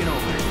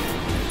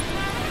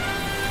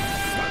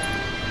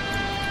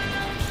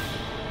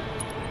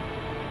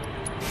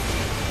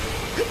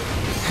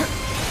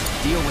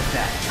 Deal with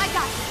that. I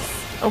got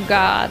this. Oh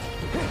god.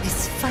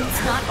 This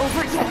fight's not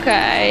over yet.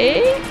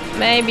 Okay.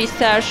 Maybe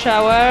Star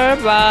Shower,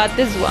 but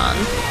this one.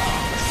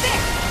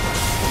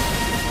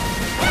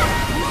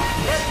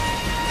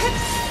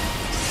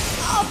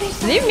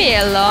 Leave me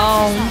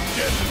alone.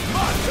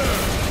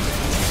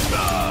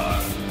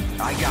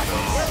 I got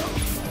this.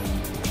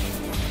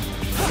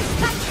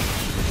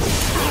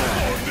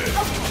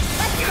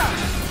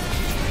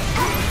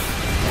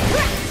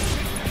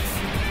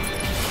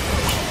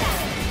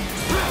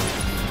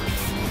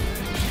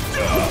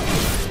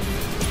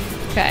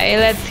 Okay,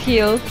 let's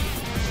heal.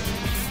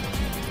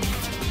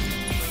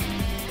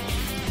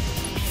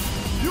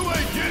 You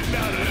ain't getting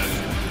out of this.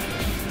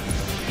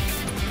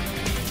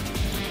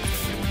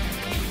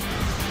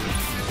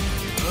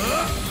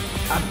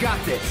 I've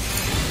got this.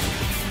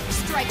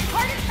 Strike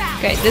hard and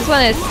fast. Okay, this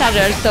one is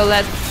staggered, so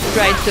let's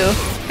try to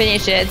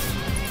finish it.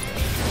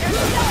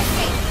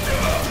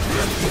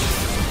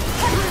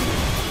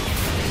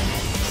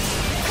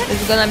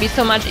 It's gonna be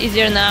so much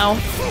easier now.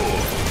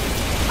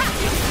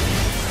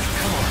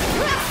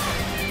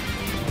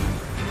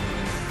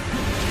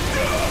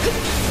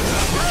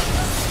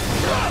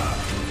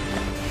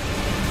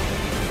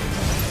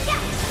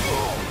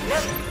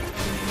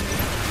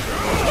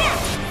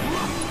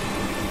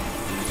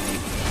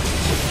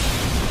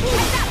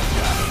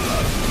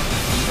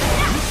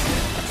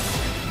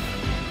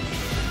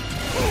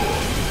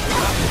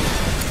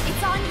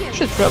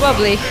 Should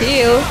probably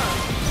heal.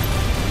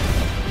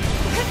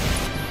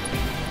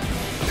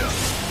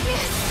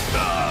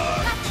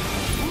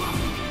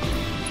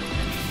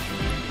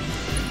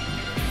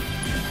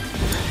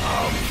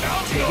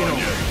 Take it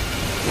over.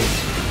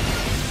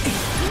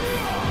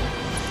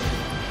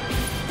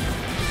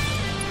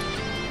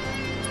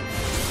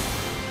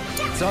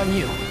 It's on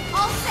you.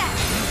 All set.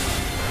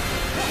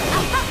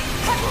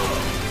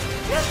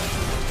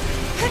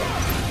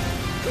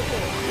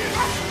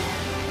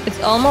 It's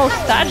almost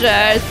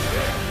staggered.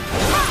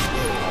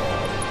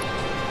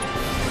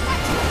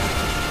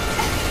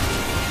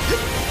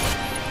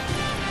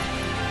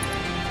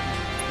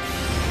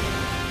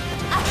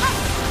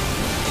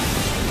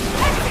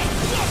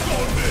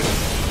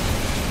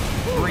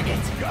 Bring it.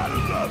 Gotta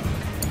love it.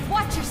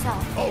 Watch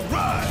yourself. All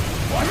right.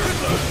 Watch it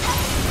learn.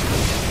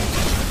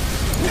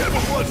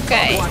 Never once.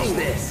 Okay. Watch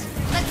this.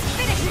 Let's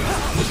finish it.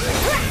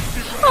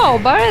 Oh,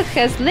 Barret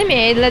has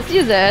limit. Let's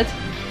use it.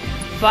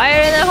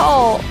 Fire in a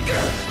hole.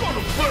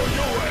 Gonna blow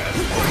your ass.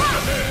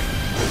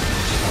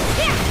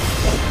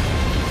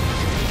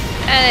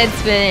 And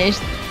it's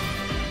finished.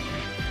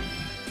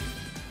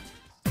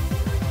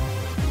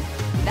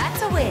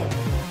 That's a win.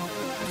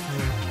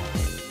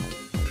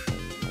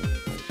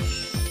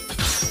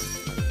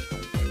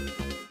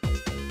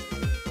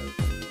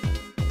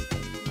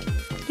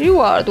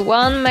 Reward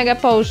 1 mega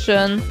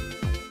potion.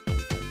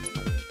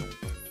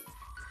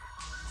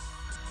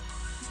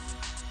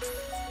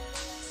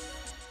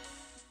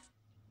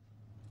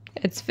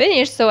 It's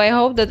finished, so I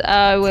hope that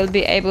I will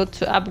be able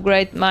to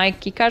upgrade my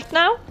keycard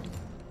now.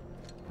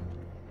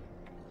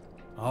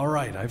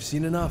 Alright, I've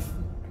seen enough.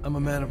 I'm a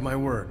man of my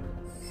word.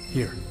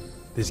 Here,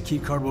 this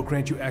keycard will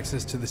grant you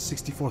access to the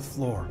 64th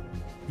floor.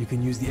 You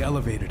can use the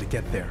elevator to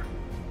get there.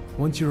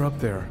 Once you're up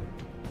there,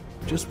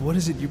 just what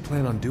is it you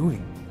plan on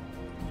doing?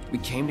 We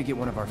came to get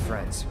one of our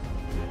friends.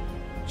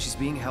 She's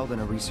being held in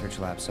a research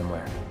lab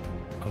somewhere.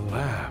 A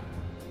lab?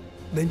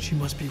 Then she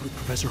must be with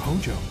Professor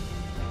Hojo.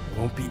 It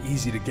won't be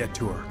easy to get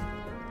to her.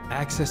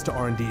 Access to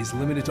R&D is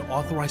limited to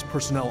authorized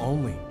personnel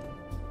only.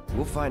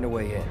 We'll find a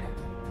way in.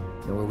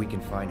 Know where we can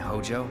find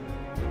Hojo?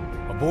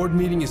 A board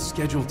meeting is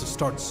scheduled to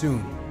start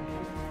soon.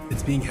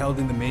 It's being held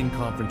in the main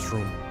conference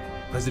room.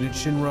 President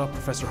Shinra,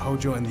 Professor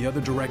Hojo, and the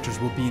other directors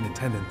will be in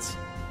attendance.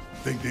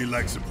 Think they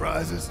like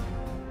surprises?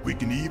 We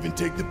can even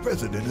take the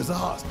president as a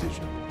hostage.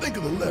 Think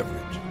of the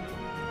leverage.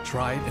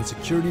 Try it, and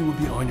security will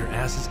be on your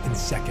asses in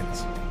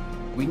seconds.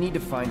 We need to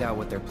find out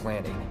what they're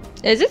planning.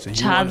 Is it So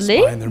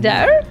Chadley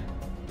there?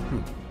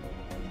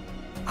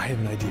 I have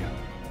an idea.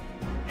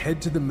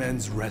 Head to the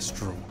men's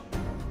restroom.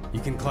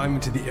 You can climb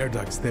into the air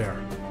ducts there.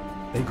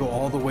 They go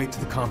all the way to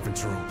the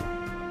conference room.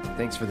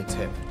 Thanks for the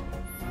tip.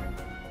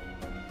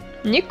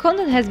 New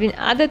content has been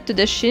added to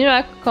the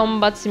Shinra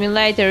Combat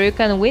Simulator. You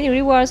can win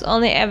rewards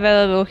only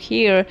available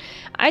here.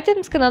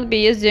 Items cannot be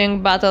used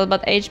during battle,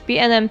 but HP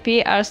and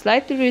MP are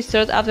slightly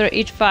restored after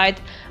each fight.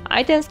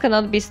 Items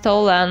cannot be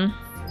stolen.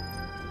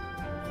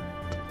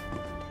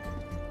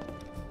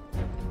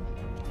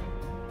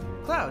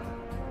 Cloud,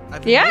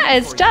 I've been Yeah, waiting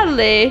it's for you.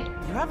 Chadley.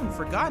 You haven't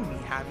forgotten me,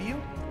 have you?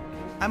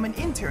 I'm an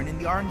intern in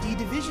the R&D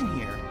division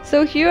here.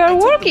 So you I are took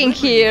the working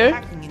liberty of here.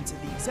 hacking into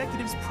the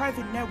executive's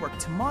private network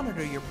to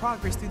monitor your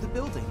progress through the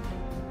building.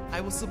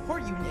 I will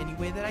support you in any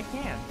way that I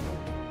can.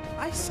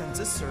 I sense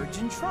a surge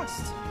in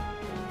trust.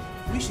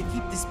 We should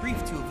keep this brief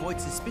to avoid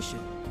suspicion.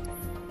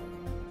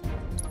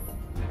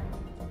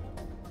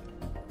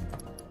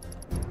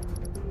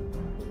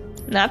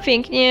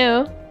 Nothing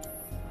new.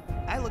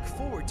 I look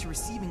forward to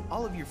receiving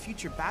all of your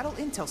future battle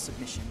intel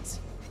submissions.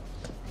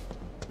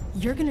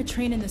 You're gonna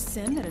train in the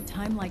sim at a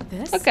time like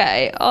this?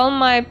 Okay, all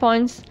my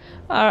points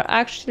are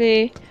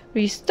actually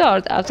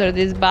restored after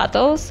this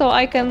battle, so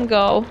I can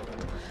go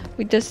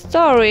with the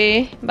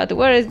story. But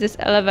where is this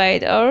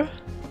elevator?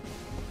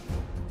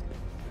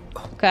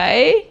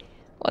 Okay,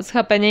 what's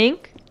happening?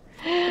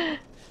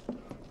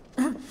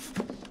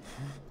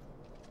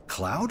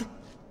 Cloud?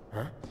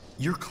 Huh?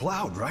 You're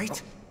Cloud,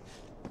 right?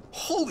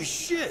 Holy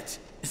shit!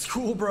 It's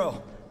cool,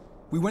 bro.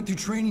 We went through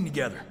training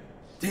together.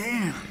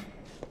 Damn.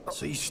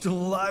 So you're still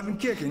alive and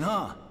kicking,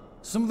 huh?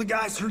 Some of the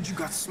guys heard you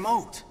got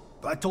smoked,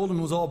 but I told them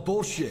it was all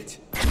bullshit.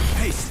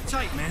 Hey, sit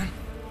tight, man.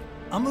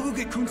 I'm gonna go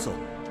get Kunsel.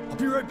 I'll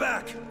be right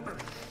back.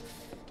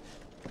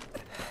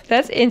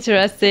 That's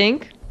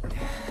interesting.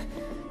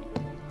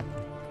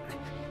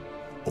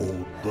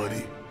 Old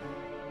buddy.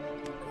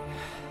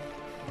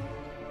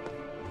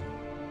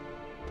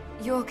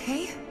 You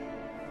okay?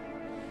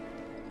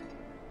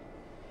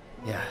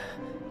 Yeah,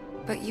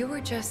 But you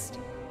were just...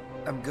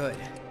 I'm good.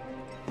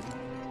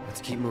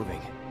 Let's keep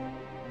moving.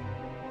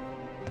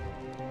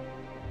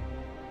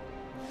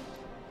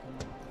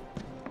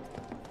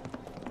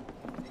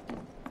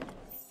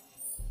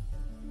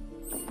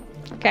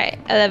 Okay,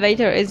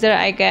 elevator is there,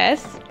 I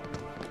guess.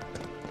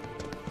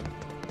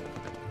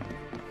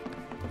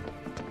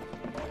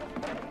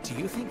 Do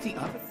you think the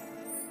other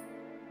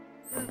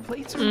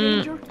plates are in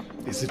danger?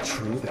 Is it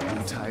true that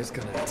Wutai is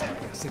gonna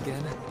attack us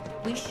again?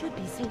 We should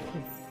be safe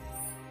here.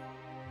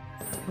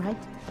 Right?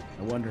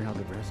 I wonder how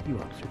the rescue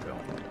ops are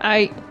going.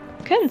 I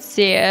can't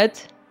see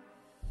it.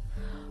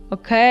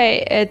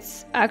 Okay,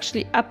 it's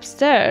actually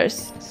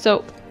upstairs.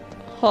 So,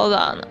 hold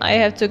on. I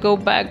have to go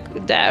back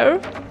there.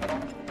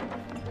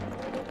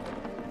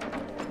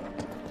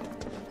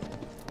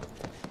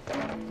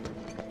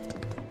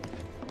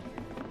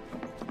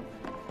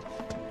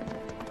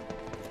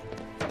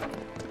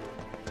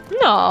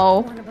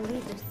 No.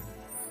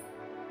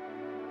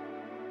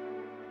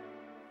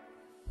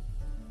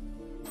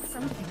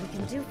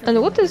 And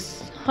what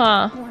is...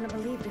 Huh.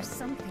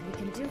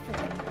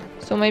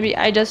 So maybe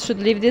I just should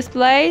leave this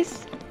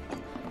place?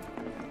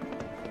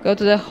 Go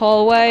to the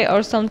hallway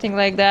or something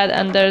like that,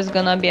 and there's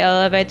gonna be an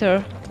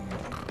elevator,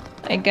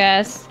 I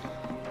guess.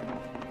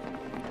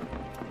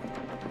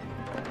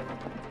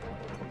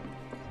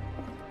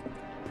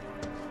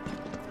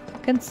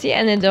 Can't see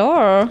any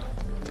door.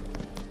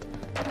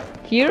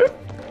 Here?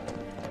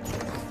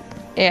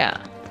 Yeah.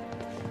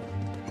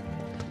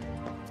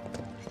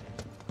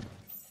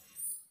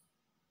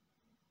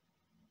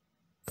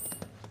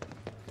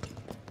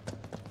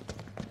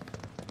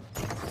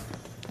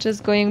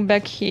 Just going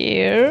back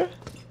here.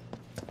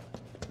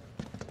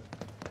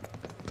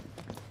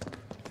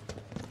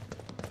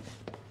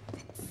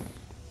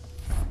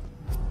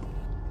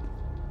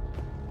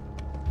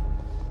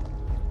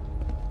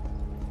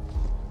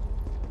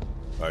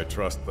 I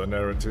trust the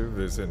narrative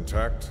is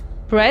intact.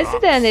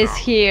 President is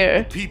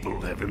here.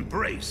 People have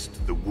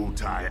embraced the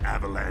Wutai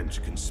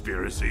Avalanche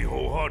conspiracy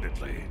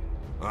wholeheartedly.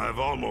 I've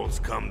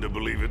almost come to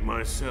believe it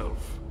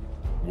myself.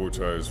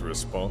 Wutai's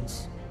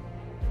response?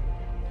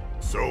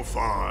 So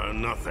far,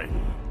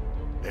 nothing.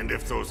 And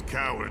if those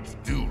cowards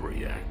do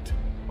react,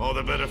 all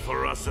the better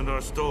for us and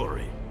our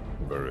story.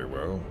 Very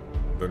well.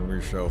 Then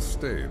we shall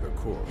stay the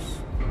course.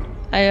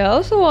 I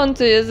also want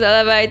to use the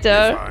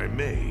elevator. If I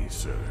may,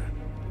 sir.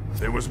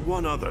 There was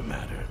one other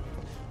matter.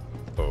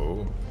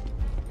 Oh?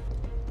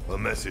 A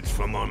message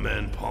from our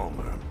man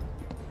Palmer.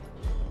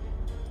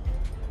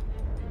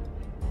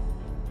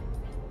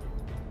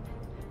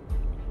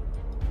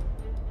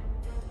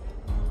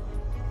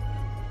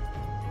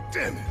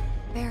 Damn it.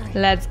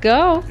 Let's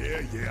go.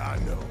 Yeah, I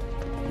know.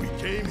 We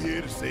came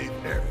here to save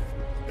Eric.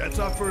 That's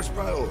our first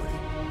priority.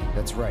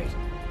 That's right.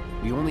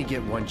 We only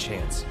get one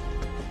chance.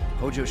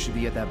 Hojo should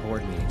be at that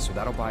board meeting, so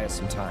that'll buy us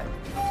some time.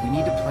 We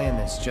need to plan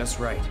this just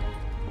right.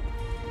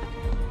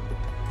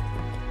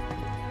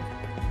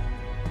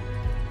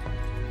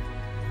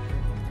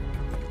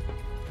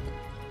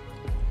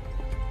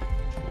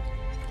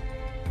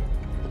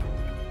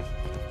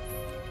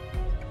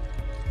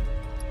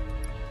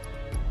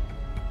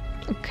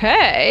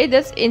 Okay,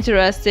 that's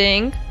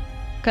interesting.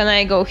 Can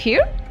I go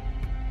here?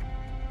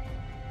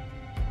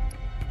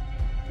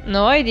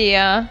 No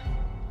idea.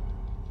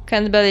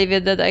 Can't believe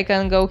it that I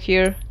can go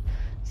here.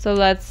 So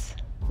let's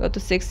go to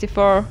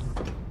 64.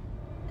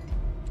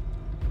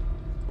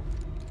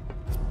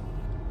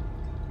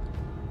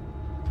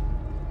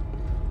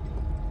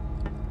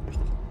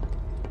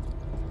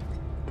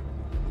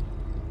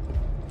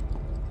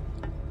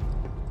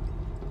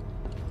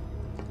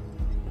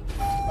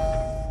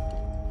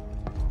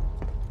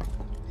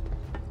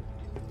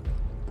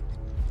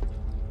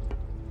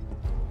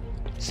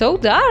 So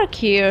dark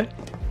here.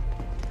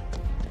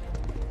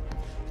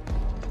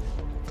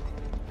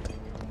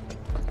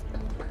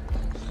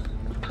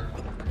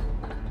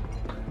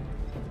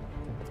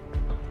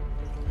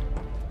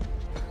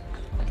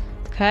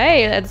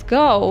 Okay, let's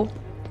go.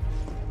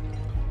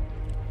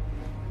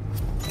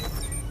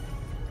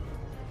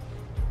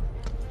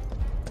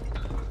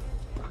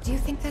 Do you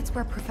think that's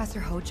where Professor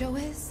Hojo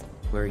is?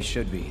 Where he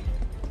should be.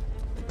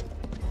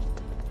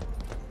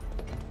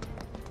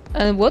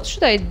 And what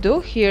should I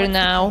do here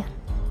now?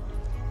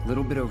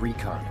 Little bit of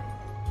recon.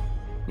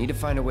 Need to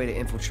find a way to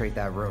infiltrate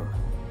that room.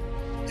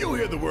 You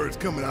hear the words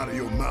coming out of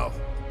your mouth?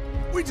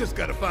 We just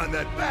gotta find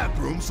that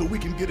bathroom so we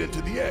can get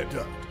into the air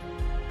duct.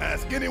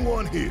 Ask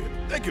anyone here.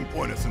 They can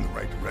point us in the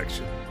right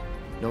direction.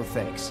 No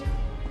thanks.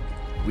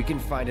 We can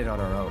find it on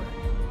our own.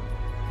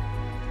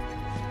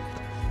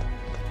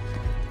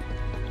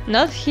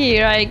 Not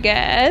here, I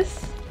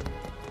guess.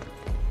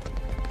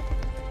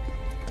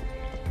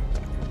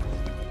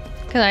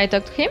 Can I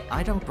talk to him?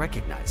 I don't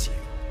recognize you.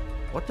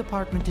 What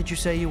department did you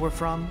say you were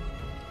from?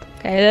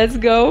 Okay, let's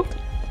go.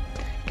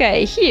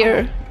 Okay,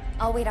 here.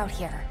 I'll wait out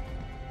here.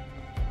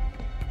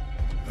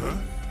 Huh?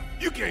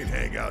 You can't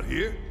hang out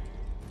here.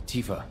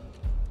 Tifa,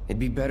 it'd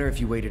be better if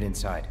you waited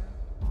inside.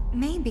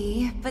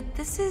 Maybe, but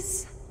this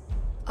is...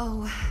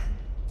 Oh,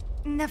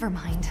 never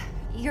mind.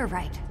 You're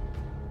right.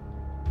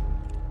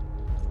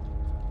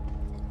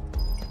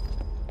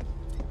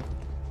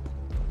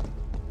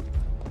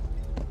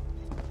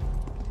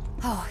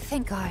 Oh,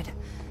 thank God.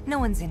 No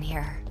one's in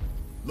here.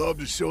 Love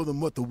to show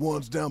them what the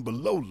ones down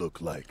below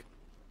look like.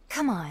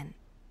 Come on.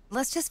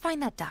 Let's just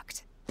find that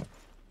duct.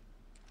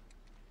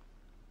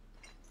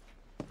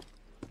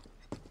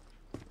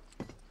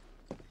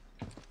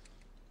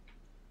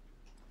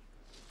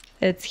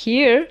 It's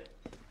here.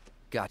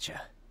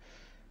 Gotcha.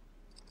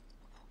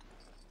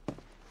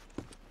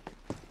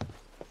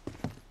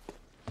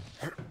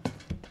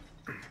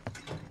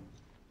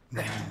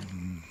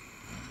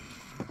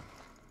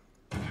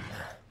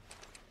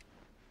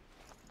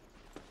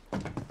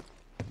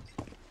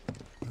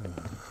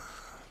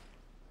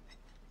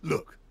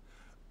 Look,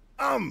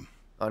 I'm...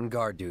 on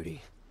guard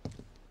duty.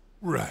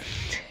 Right.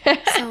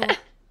 So,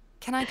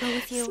 can I go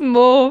with you?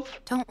 Smooth.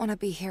 Don't want to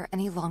be here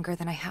any longer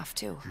than I have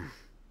to.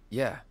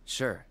 Yeah,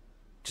 sure.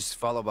 Just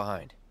follow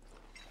behind.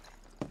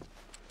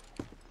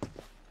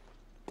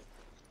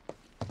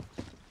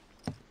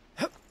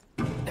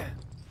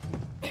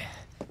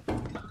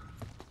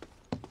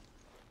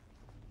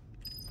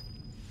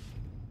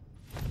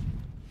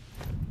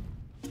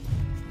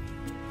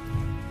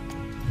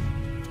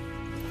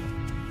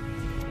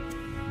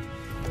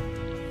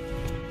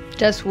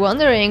 Just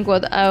wondering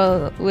what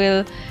I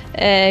will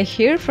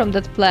hear from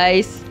that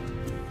place.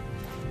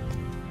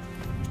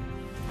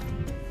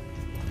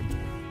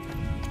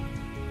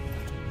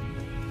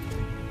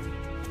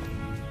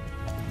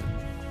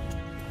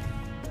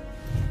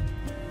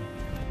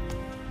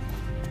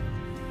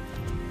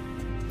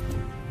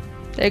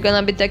 They're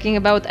gonna be talking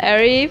about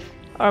Ayvi,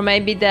 or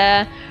maybe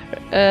the,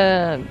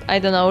 I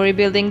don't know,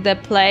 rebuilding the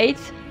plate.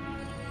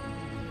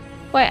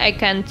 Why I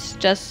can't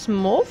just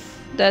move?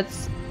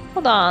 That's...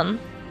 hold on.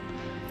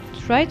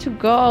 Try to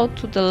go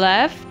to the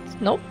left.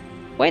 Nope.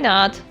 Why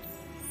not?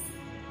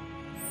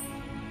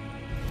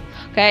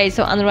 Okay,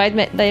 so on the right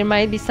there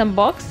might be some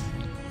box.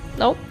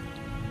 Nope.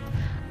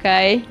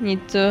 Okay,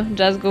 need to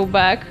just go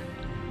back.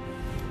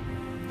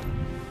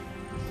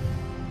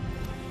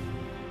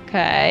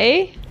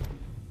 Okay.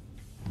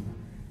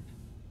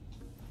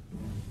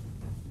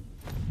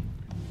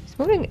 It's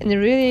moving in a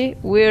really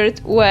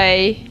weird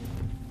way.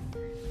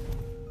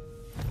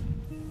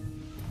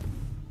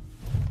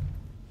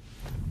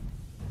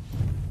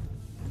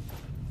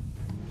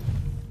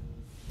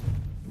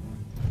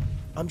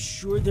 I'm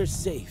sure they're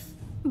safe.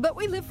 But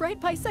we live right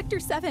by Sector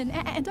 7,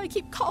 and I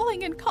keep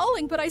calling and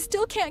calling, but I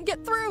still can't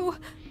get through.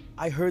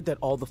 I heard that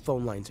all the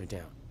phone lines are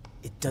down.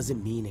 It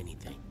doesn't mean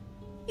anything.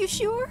 You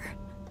sure?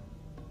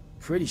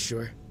 Pretty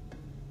sure.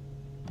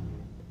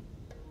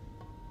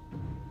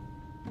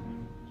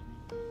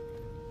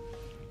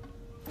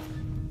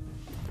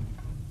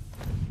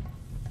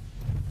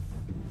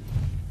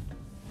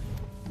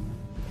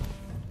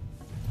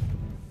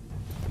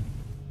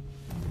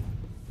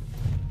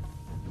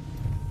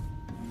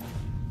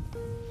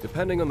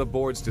 Depending on the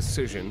board's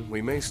decision,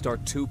 we may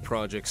start 2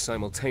 projects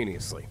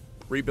simultaneously,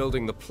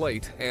 rebuilding the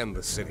plate and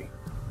the city.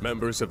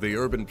 Members of the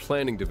Urban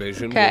Planning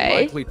Division will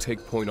likely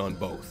take point on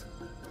both.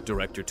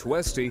 Director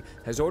Tuesti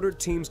has ordered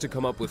teams to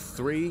come up with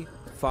 3,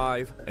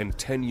 5, and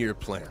 10-year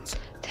plans.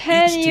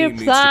 10-year plans. Needs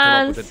to come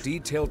plans. up with a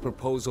detailed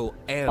proposal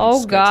and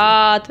Oh schedule.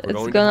 God, We're it's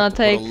going gonna to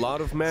take put a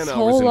lot of man so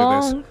hours into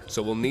long. this,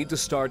 so we'll need to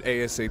start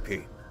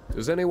ASAP.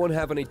 Does anyone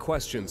have any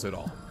questions at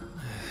all?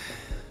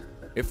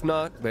 If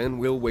not, then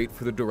we'll wait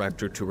for the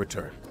director to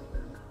return.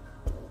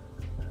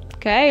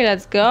 Okay,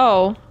 let's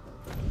go.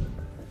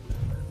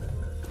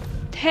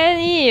 10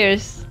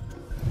 years.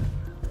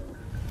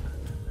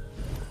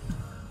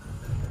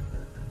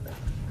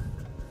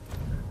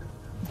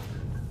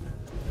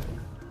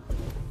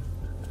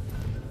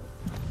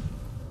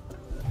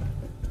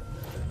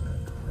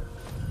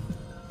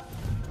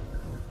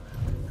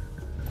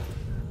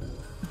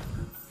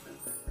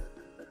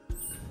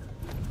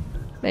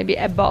 Maybe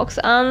a box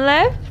on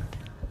left?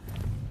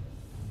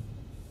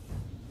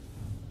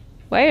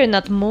 Why are you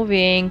not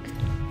moving?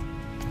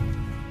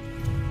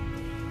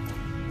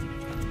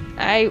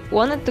 I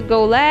wanted to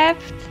go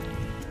left.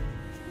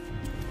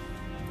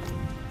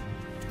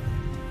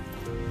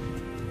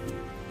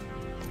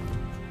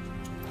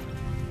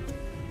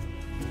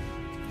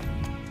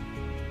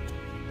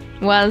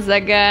 Once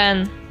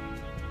again.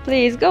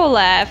 Please go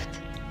left.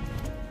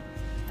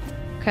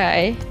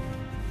 Okay.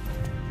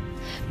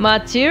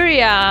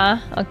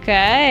 Materia.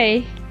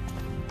 Okay.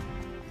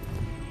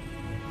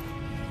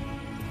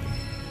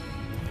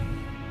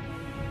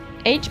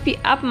 HP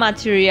up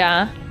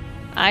materia.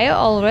 I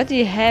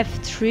already have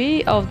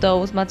 3 of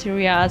those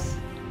materials.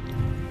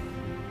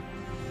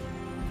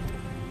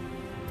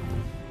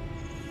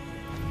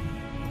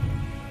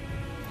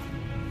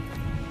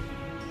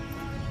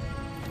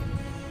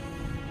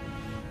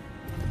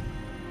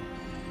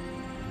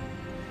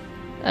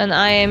 And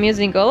I am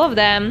using all of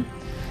them.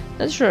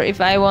 Not sure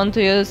if I want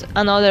to use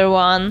another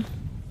one.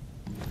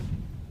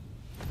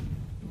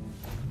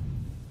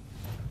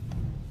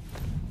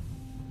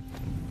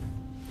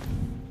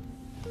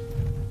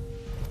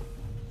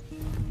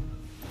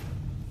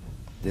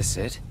 This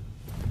it?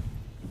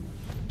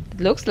 It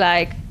looks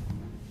like.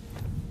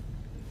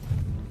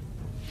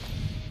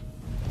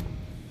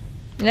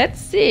 Let's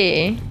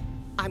see.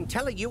 I'm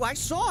telling you, I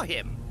saw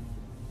him.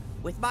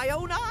 With my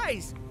own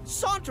eyes,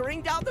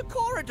 sauntering down the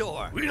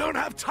corridor. We don't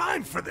have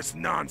time for this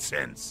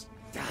nonsense.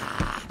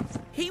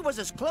 He was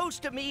as close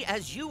to me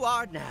as you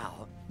are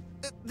now.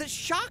 The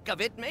shock of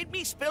it made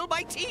me spill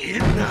my tea.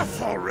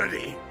 Enough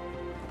already.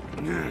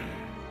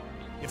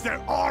 If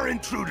there are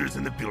intruders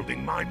in the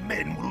building, my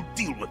men will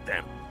deal with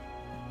them.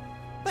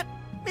 But,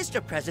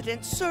 Mr.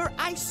 President, sir,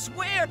 I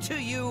swear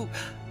to you...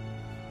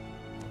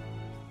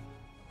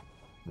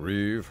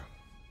 Reeve?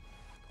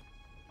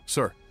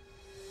 Sir,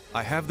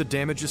 I have the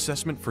damage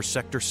assessment for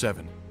Sector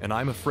 7, and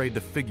I'm afraid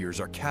the figures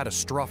are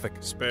catastrophic.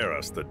 Spare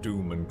us the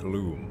doom and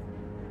gloom.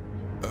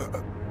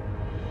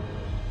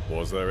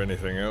 Was there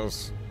anything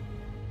else?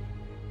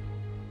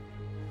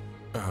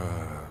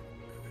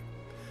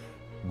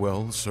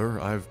 Well, sir,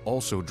 I've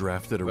also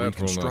drafted a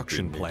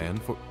reconstruction plan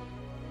for...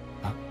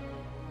 Huh?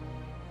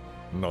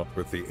 Not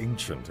with the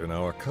Ancient in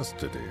our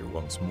custody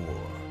once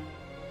more.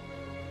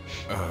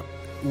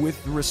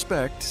 With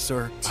respect,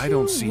 sir, I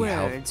don't see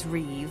how... 2 words,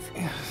 Reeve.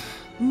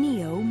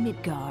 Neo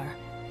Midgar.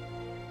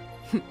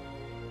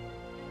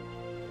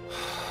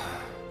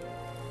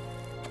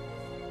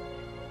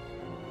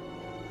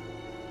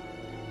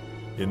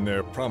 In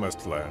their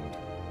promised land,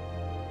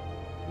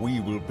 we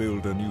will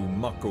build a new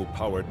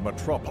Mako-powered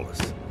metropolis.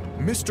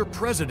 Mr.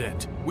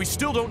 President, we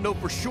still don't know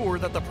for sure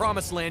that the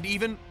Promised Land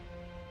even...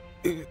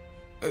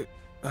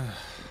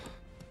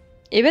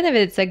 Even if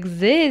it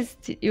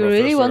exists, you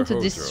really want to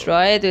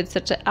destroy it with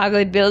such an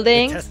ugly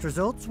building. The test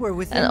results were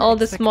within and all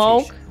the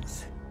smoke.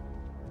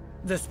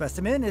 The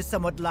specimen is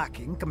somewhat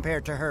lacking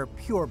compared to her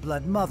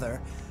pure-blood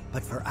mother,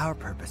 but for our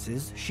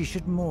purposes, she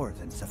should more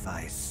than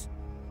suffice.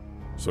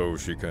 So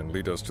she can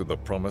lead us to the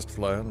Promised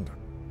Land?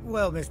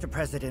 Well, Mr.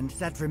 President,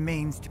 that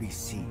remains to be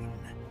seen.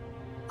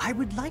 I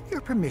would like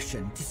your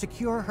permission to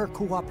secure her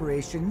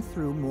cooperation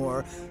through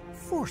more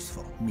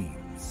forceful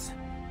means.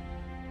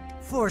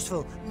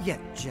 Forceful, yet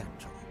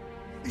gentle.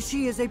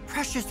 She is a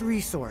precious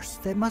resource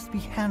that must be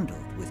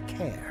handled with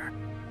care.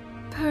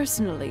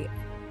 Personally,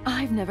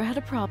 I've never had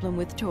a problem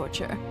with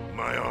torture.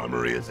 My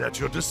armory is at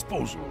your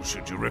disposal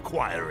should you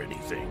require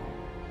anything.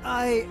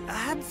 I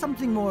had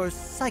something more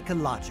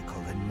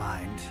psychological in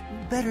mind.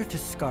 Better to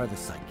scar the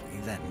psyche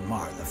than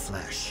mar the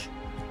flesh.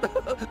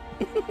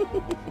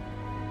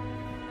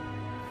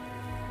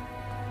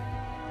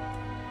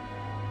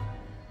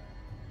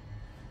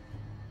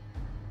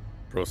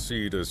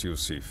 Proceed as you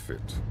see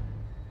fit.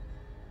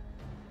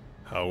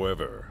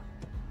 However,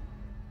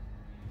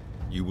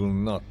 you will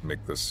not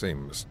make the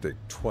same mistake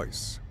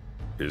twice.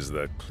 Is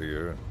that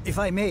clear? If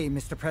I may,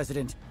 Mr.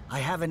 President, I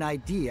have an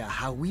idea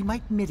how we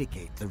might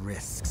mitigate the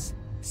risks.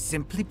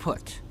 Simply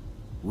put,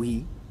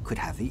 we could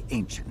have the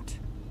Ancient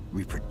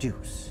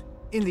reproduce.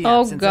 In the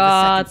absence of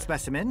a second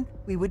specimen,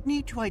 we would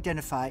need to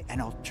identify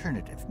an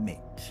alternative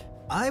mate.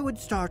 I would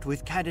start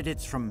with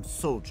candidates from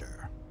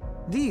Soldier.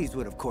 These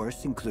would, of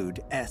course,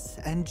 include S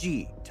and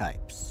G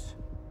types.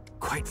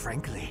 Quite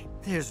frankly,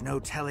 there's no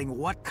telling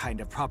what kind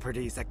of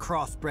properties a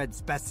crossbred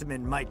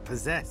specimen might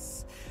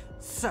possess.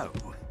 So,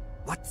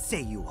 what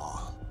say you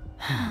all?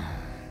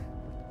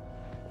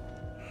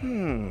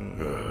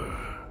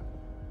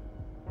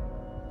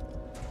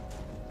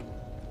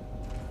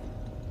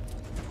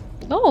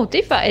 Oh,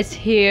 Tifa is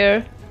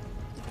here.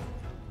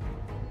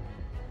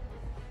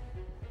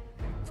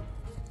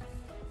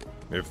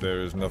 If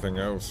there is nothing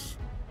else...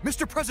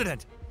 Mr.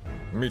 President!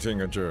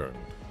 Meeting adjourned.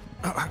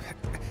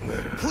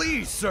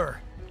 Please, sir!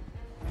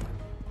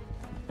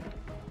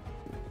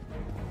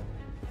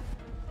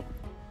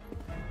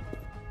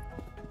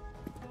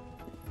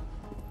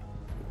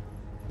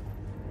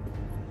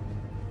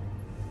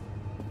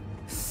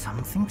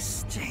 Something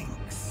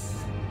stinks.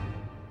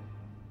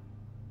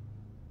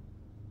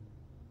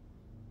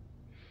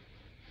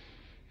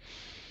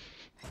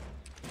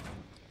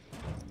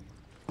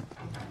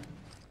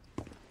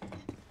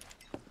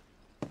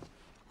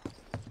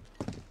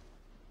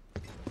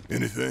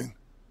 Anything?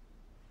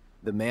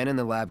 The man in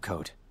the lab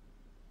coat.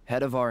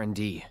 Head of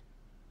R&D.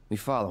 We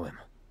follow him.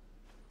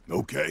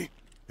 Okay.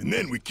 And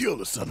then we kill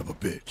the son of a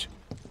bitch.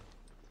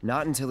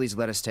 Not until he's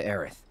led us to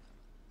Aerith.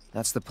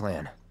 That's the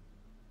plan.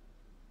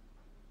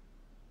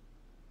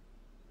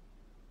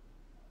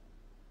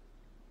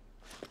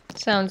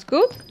 Sounds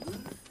good.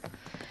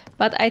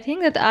 But I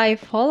think that I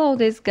follow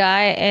this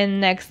guy in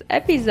next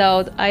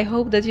episode. I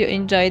hope that you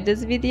enjoyed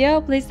this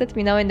video. Please let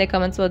me know in the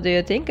comments what do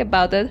you think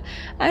about it.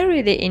 I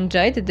really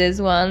enjoyed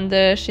this one.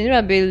 The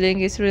Shinra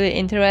building is really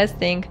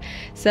interesting.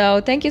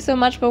 So thank you so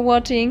much for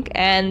watching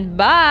and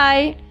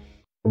bye!